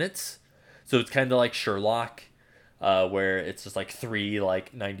 90 minutes. So it's kind of like Sherlock. Where it's just like 3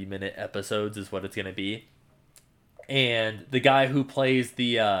 like 90-minute episodes is what it's gonna be. And the guy who plays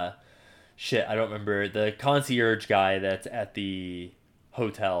the I don't remember, the concierge guy that's at the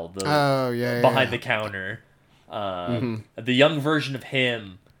hotel, behind the counter, the young version of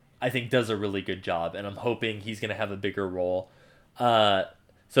him, I think does a really good job, and I'm hoping he's gonna have a bigger role. So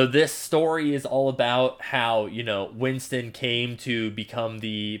this story is all about how Winston came to become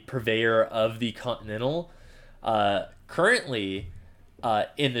the purveyor of the Continental. Currently,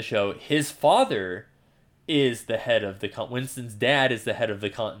 in the show, his father is the head of the Winston's dad is the head of the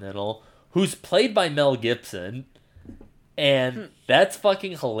Continental, who's played by Mel Gibson, and that's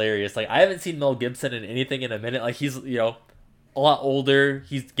fucking hilarious. Like, I haven't seen Mel Gibson in anything in a minute. Like, he's a lot older.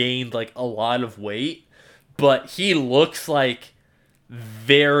 He's gained like a lot of weight, but he looks like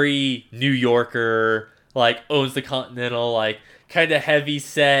very New Yorker. Like, owns the Continental. Like, kind of heavy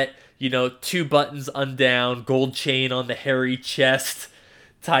set. 2 buttons undown, gold chain on the hairy chest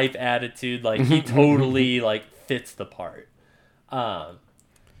type attitude. Like, he totally, like, fits the part.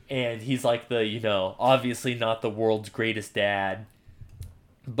 And he's like the, obviously not the world's greatest dad.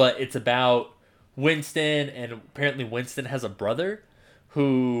 But it's about Winston, and apparently Winston has a brother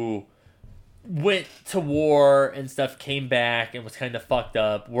who went to war and stuff, came back and was kind of fucked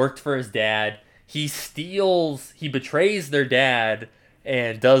up, worked for his dad. He betrays their dad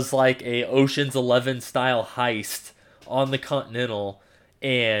and does like a Ocean's 11 style heist on the Continental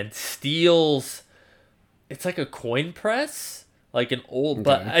and steals, it's like a coin press, like an old,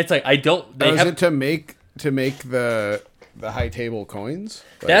 but it's like, I don't, they is have it to make the the high table coins,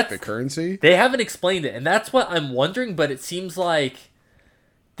 like That's the currency. They haven't explained it, and that's what I'm wondering. But it seems like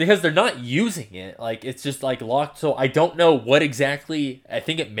because they're not using it, like it's just like locked. So I don't know what exactly. I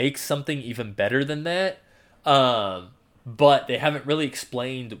think it makes something even better than that. But they haven't really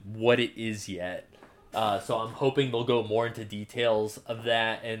explained what it is yet. So I'm hoping they'll go more into details of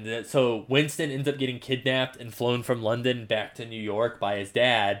that. And so Winston ends up getting kidnapped and flown from London back to New York by his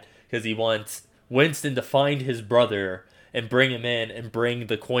dad because he wants Winston to find his brother and bring him in and bring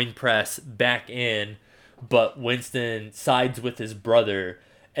the coin press back in. But Winston sides with his brother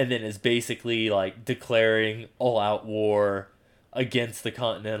and then is basically like declaring all-out war against the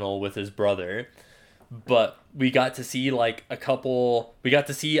Continental with his brother. But we got to see we got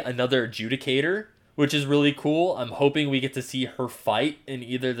to see another adjudicator, which is really cool. I'm hoping we get to see her fight in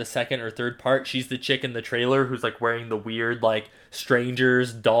either the second or third part. She's the chick in the trailer who's like wearing the weird like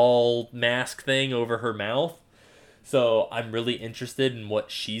stranger's doll mask thing over her mouth. So I'm really interested in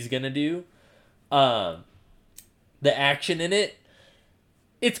what she's gonna do. The action in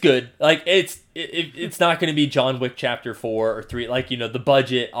it's good. Like it's not gonna be John Wick Chapter 4 or 3. Like, the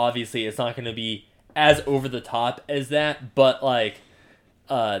budget, obviously it's not gonna be as over the top as that, but like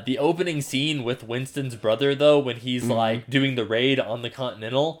the opening scene with Winston's brother though, when he's like doing the raid on the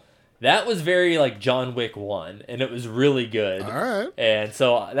Continental, that was very like John Wick 1, and it was really good. All right. And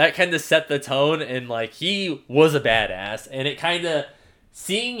so that kind of set the tone, and like he was a badass, and it kind of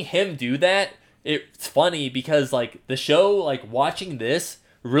seeing him do that, it's funny because like the show, like watching this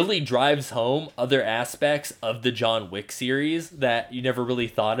really drives home other aspects of the John Wick series that you never really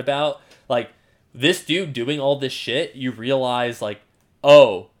thought about. Like this dude doing all this shit, you realize like,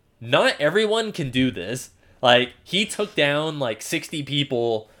 oh, not everyone can do this. Like, he took down, like, 60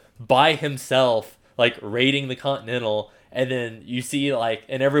 people by himself, like, raiding the Continental, and then you see, like,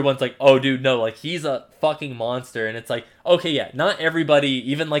 and everyone's like, oh, dude, no, like, he's a fucking monster, and it's like, okay, yeah, not everybody,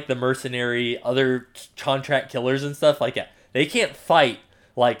 even, like, the mercenary, other contract killers and stuff, like, yeah, they can't fight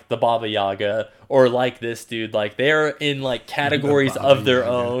like the Baba Yaga, or like this dude, like, they're in, like, categories of their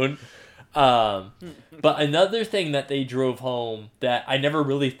own. But another thing that they drove home that I never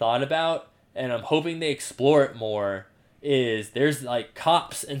really thought about, and I'm hoping they explore it more, is there's like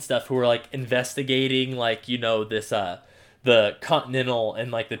cops and stuff who are like investigating like, this the Continental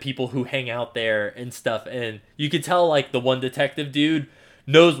and like the people who hang out there and stuff, and you could tell like the one detective dude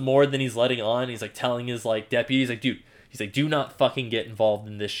knows more than he's letting on. He's like telling his like deputies like, dude, he's like, do not fucking get involved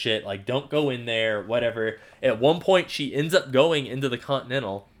in this shit, like don't go in there, whatever. At one point she ends up going into the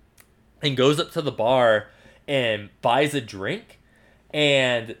Continental and goes up to the bar and buys a drink,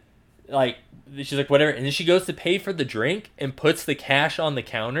 and like she's like whatever, and then she goes to pay for the drink and puts the cash on the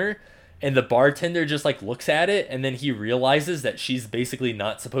counter, and the bartender just like looks at it, and then he realizes that she's basically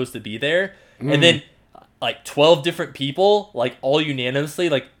not supposed to be there. And then like 12 different people like all unanimously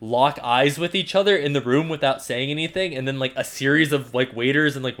like lock eyes with each other in the room without saying anything, and then like a series of like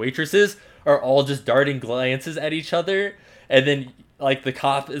waiters and like waitresses are all just darting glances at each other, and then like the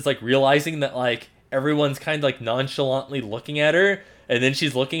cop is like realizing that like everyone's kind of like nonchalantly looking at her, and then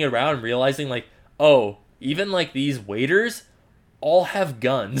she's looking around and realizing like, oh, even like these waiters all have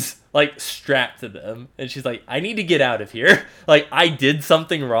guns like strapped to them, and she's like, I need to get out of here. Like I did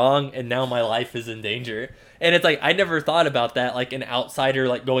something wrong and now my life is in danger. And it's like I never thought about that, like an outsider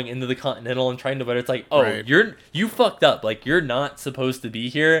like going into the Continental and trying to, but it's like, oh, right. you fucked up, like you're not supposed to be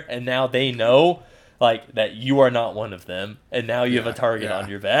here, and now they know like that you are not one of them, and now you have a target on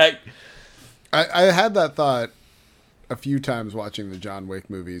your back. I had that thought a few times watching the John Wick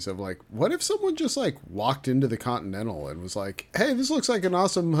movies of like, what if someone just like walked into the Continental and was like, hey, this looks like an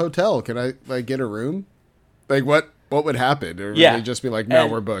awesome hotel, can I like get a room? Like what would happen? Or would they just be like, no,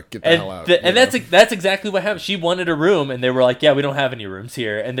 we're booked, get the hell out? And that's exactly what happened. She wanted a room, and they were like, yeah, we don't have any rooms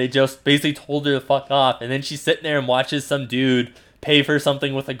here, and they just basically told her to fuck off. And then she's sitting there and watches some dude pay for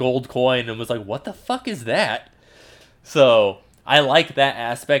something with a gold coin and was like, what the fuck is that? So I like that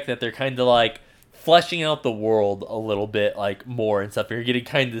aspect, that they're kind of like fleshing out the world a little bit like more and stuff. You're getting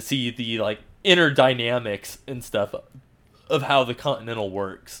kind of see the like inner dynamics and stuff of how the Continental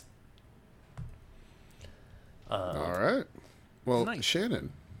works. All right. Well, nice.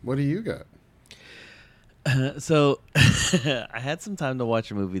 Shannon, what do you got? So I had some time to watch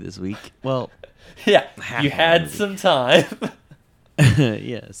a movie this week. Well, yeah, you had some time.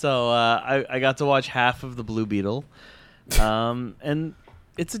 Yeah, so I got to watch half of the Blue Beetle, and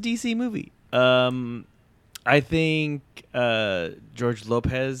it's a DC movie. I think George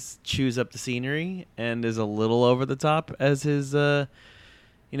Lopez chews up the scenery and is a little over the top as his, in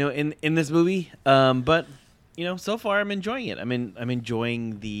this movie. But so far I'm enjoying it. I'm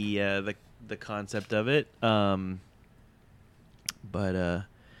enjoying the concept of it. But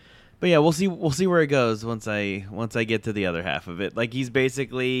yeah, we'll see where it goes once I get to the other half of it. Like, he's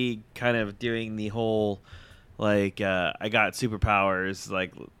basically kind of doing the whole, like, I got superpowers,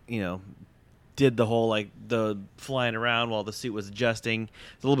 like, did the whole, like, the flying around while the suit was adjusting.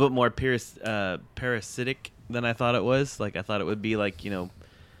 It's a little bit more parasitic than I thought it was. Like, I thought it would be, like,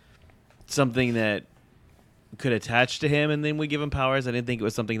 something that could attach to him and then we give him powers. I didn't think it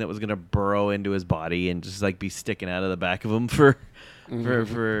was something that was going to burrow into his body and just, like, be sticking out of the back of him for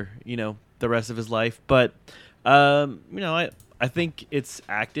the rest of his life. But, I think it's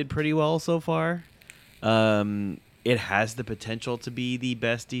acted pretty well so far. It has the potential to be the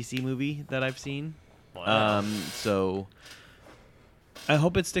best DC movie that I've seen. Wow. So I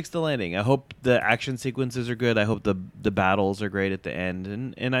hope it sticks to landing. I hope the action sequences are good. I hope the battles are great at the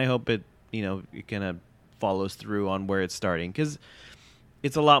end, and I hope it it kind of follows through on where it's starting, because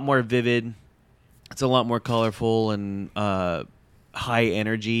it's a lot more vivid, it's a lot more colorful and high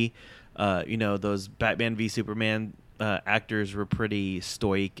energy. Those Batman v Superman actors were pretty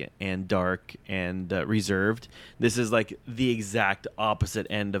stoic and dark and reserved. This is like the exact opposite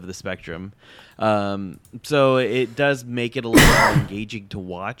end of the spectrum. So it does make it a little more engaging to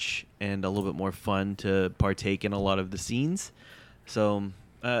watch and a little bit more fun to partake in a lot of the scenes. So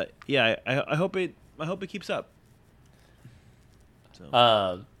I hope it keeps up.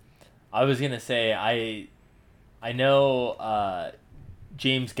 So. I was gonna say I know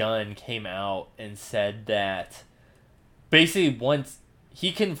James Gunn came out and said that basically once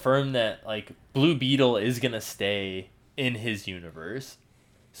he confirmed that, like, Blue Beetle is gonna stay in his universe.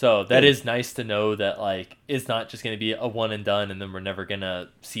 So that is nice to know that, like, it's not just gonna be a one and done and then we're never gonna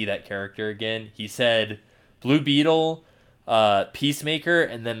see that character again. He said Blue Beetle, Peacemaker,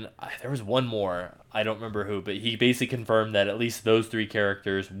 and then there was one more. I don't remember who, but he basically confirmed that at least those three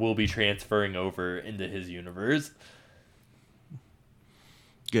characters will be transferring over into his universe.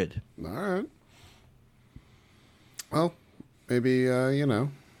 Good. All right. Well, maybe,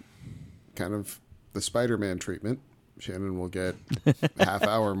 kind of the Spider-Man treatment. Shannon will get half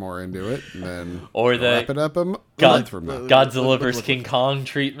hour more into it, and then or the wrap it up a month from now. Godzilla vs. King Kong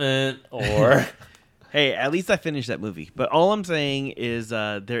treatment, or... Hey, at least I finished that movie. But all I'm saying is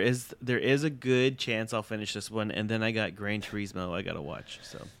there is a good chance I'll finish this one, and then I got Gran Turismo I got to watch.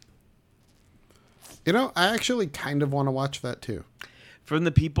 So, I actually kind of want to watch that too. From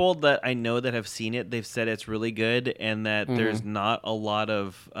the people that I know that have seen it, they've said it's really good, and that there's not a lot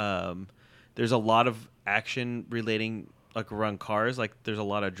of there's a lot of action relating, like, around cars. Like, there's a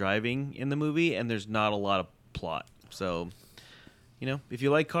lot of driving in the movie, and there's not a lot of plot. So, if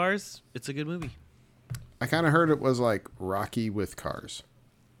you like cars, it's a good movie. I kind of heard it was like Rocky with cars.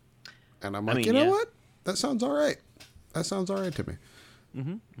 And I'm like, you know what? That sounds all right. That sounds all right to me.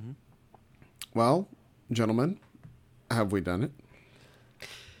 Mm-hmm. Mm-hmm. Well, gentlemen, have we done it?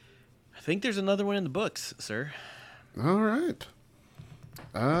 I think there's another one in the books, sir. All right.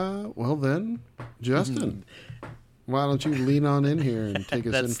 Well then, Justin, why don't you lean on in here and take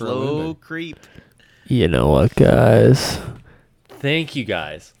us that in for a slow creep. You know what, guys? Thank you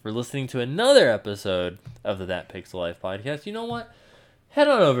guys for listening to another episode of the That Pixel Life podcast. You know what? Head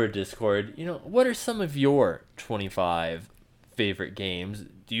on over to Discord. What are some of your 25 favorite games?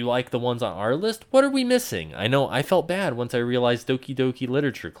 Do you like the ones on our list? What are we missing? I know I felt bad once I realized Doki Doki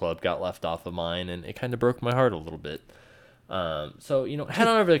Literature Club got left off of mine, and it kind of broke my heart a little bit. So, head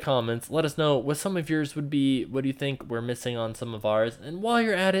on over to the comments. Let us know what some of yours would be. What do you think we're missing on some of ours? And while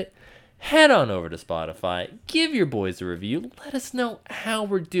you're at it, head on over to Spotify. Give your boys a review. Let us know how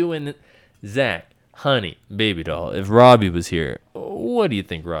we're doing. Zach, honey, baby doll, if Robbie was here, what do you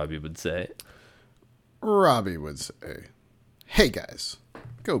think Robbie would say? Robbie would say, hey guys,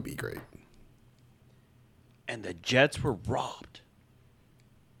 go be great. And the Jets were robbed.